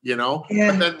it, But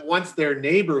then once their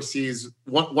neighbor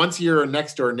once you're a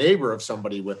next door neighbor of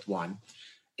somebody with one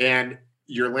and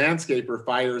your landscaper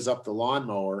fires up the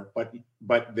lawnmower, but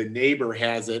the neighbor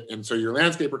has it. And so your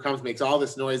landscaper comes, makes all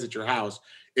this noise at your house,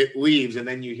 it leaves. And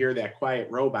then you hear that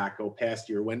quiet robot go past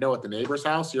your window at the neighbor's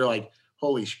house. You're like,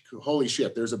 holy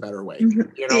shit, there's a better way. Enough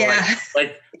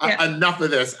of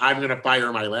this. I'm going to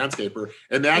fire my landscaper.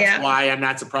 And that's why I'm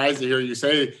not surprised to hear you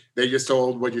say they just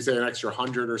sold, what'd you say, an extra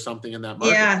 100 or something in that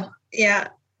market. Yeah.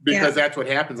 Because that's what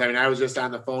happens. I mean, I was just on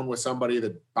the phone with somebody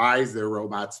that buys their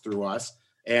robots through us.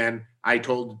 And I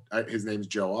told, his name's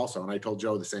Joe also. And I told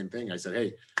Joe the same thing. I said,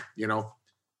 hey, you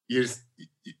just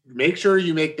make sure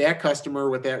you make that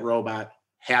customer with that robot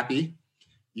happy.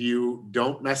 You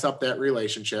don't mess up that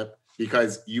relationship.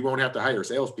 Because you won't have to hire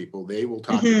salespeople. They will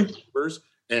talk to the neighbors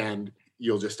and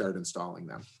you'll just start installing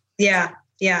them. Yeah,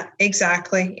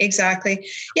 exactly.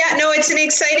 Yeah, no, it's an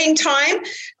exciting time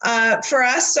for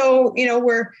us. So,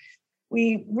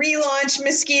 we relaunched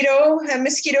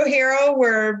Mosquito Hero.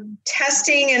 We're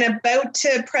testing and about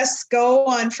to press go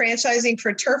on franchising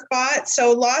for TurfBot.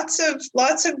 So lots of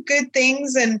good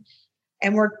things and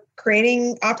we're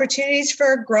creating opportunities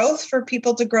for growth for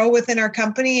people to grow within our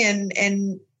company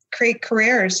and create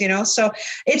careers, so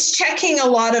it's checking a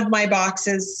lot of my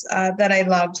boxes that I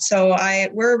love. So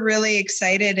we're really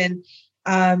excited. And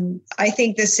I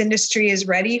think this industry is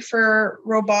ready for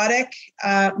robotic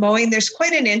mowing. There's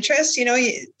quite an interest.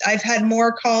 I've had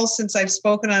more calls since I've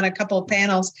spoken on a couple of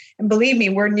panels, and believe me,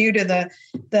 we're new to the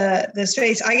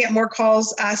space. I get more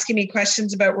calls asking me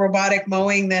questions about robotic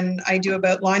mowing than I do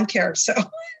about lawn care. So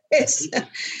it's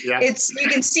you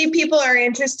can see people are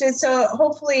interested. So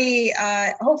hopefully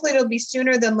it'll be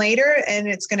sooner than later, and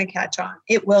it's going to catch on.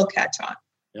 It will catch on.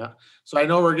 Yeah. So I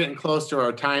know we're getting close to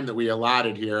our time that we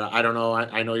allotted here. I don't know.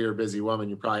 I know you're a busy woman.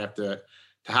 You probably have to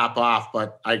hop off,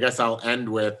 but I guess I'll end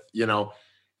with,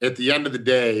 at the end of the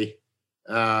day,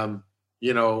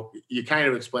 you kind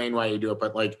of explain why you do it,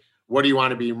 but like, what do you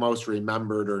want to be most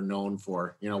remembered or known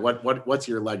for? What's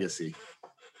your legacy?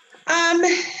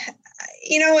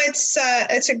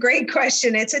 It's a great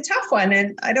question. It's a tough one.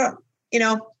 And I don't,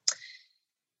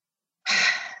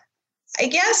 I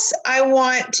guess I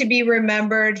want to be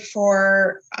remembered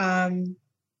for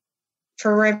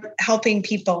helping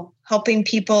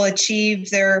people achieve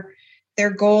their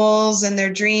goals and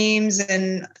their dreams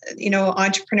and,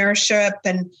 entrepreneurship.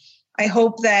 And I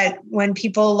hope that when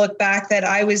people look back that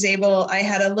I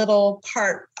had a little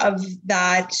part of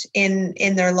that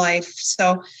in their life.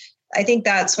 So I think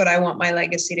that's what I want my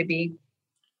legacy to be.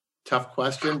 Tough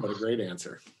question, but a great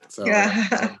answer. So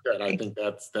that's good. I think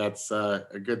that's a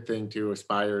good thing to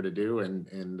aspire to do,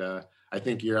 and I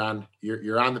think you're on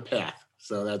the path.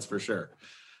 So that's for sure.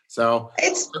 So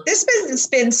this business has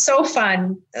been so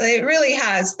fun. It really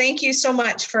has. Thank you so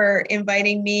much for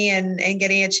inviting me and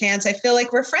getting a chance. I feel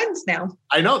like we're friends now.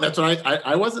 I know. That's what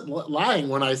I wasn't lying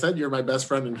when I said you're my best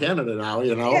friend in Canada now,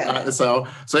 Yeah. So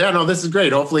no, this is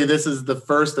great. Hopefully this is the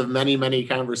first of many, many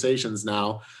conversations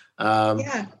now.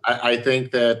 I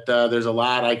think that there's a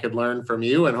lot I could learn from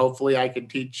you, and hopefully I could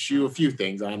teach you a few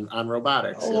things on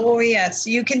robotics. Oh, yes.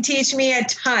 You can teach me a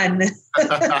ton.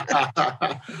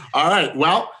 All right.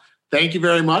 Well, thank you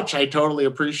very much. I totally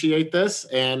appreciate this.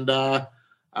 And I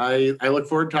look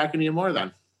forward to talking to you more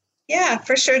then. Yeah,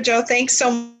 for sure, Joe. Thanks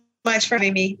so much for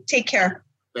having me. Take care.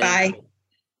 Bye.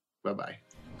 Bye-bye.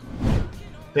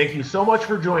 Thank you so much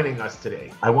for joining us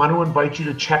today. I want to invite you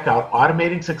to check out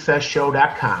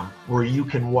AutomatingSuccessShow.com, where you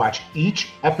can watch each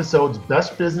episode's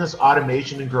best business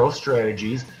automation and growth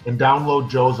strategies and download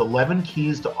Joe's 11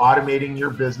 keys to automating your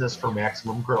business for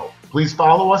maximum growth. Please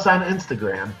follow us on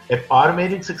Instagram at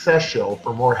Automating Success Show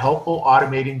for more helpful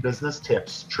automating business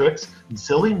tips, tricks, and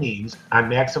silly memes on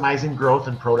maximizing growth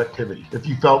and productivity. If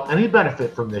you felt any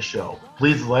benefit from this show,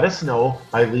 please let us know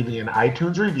by leaving an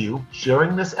iTunes review,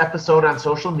 sharing this episode on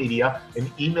social media,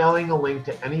 and emailing a link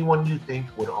to anyone you think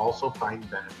would also find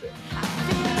benefit.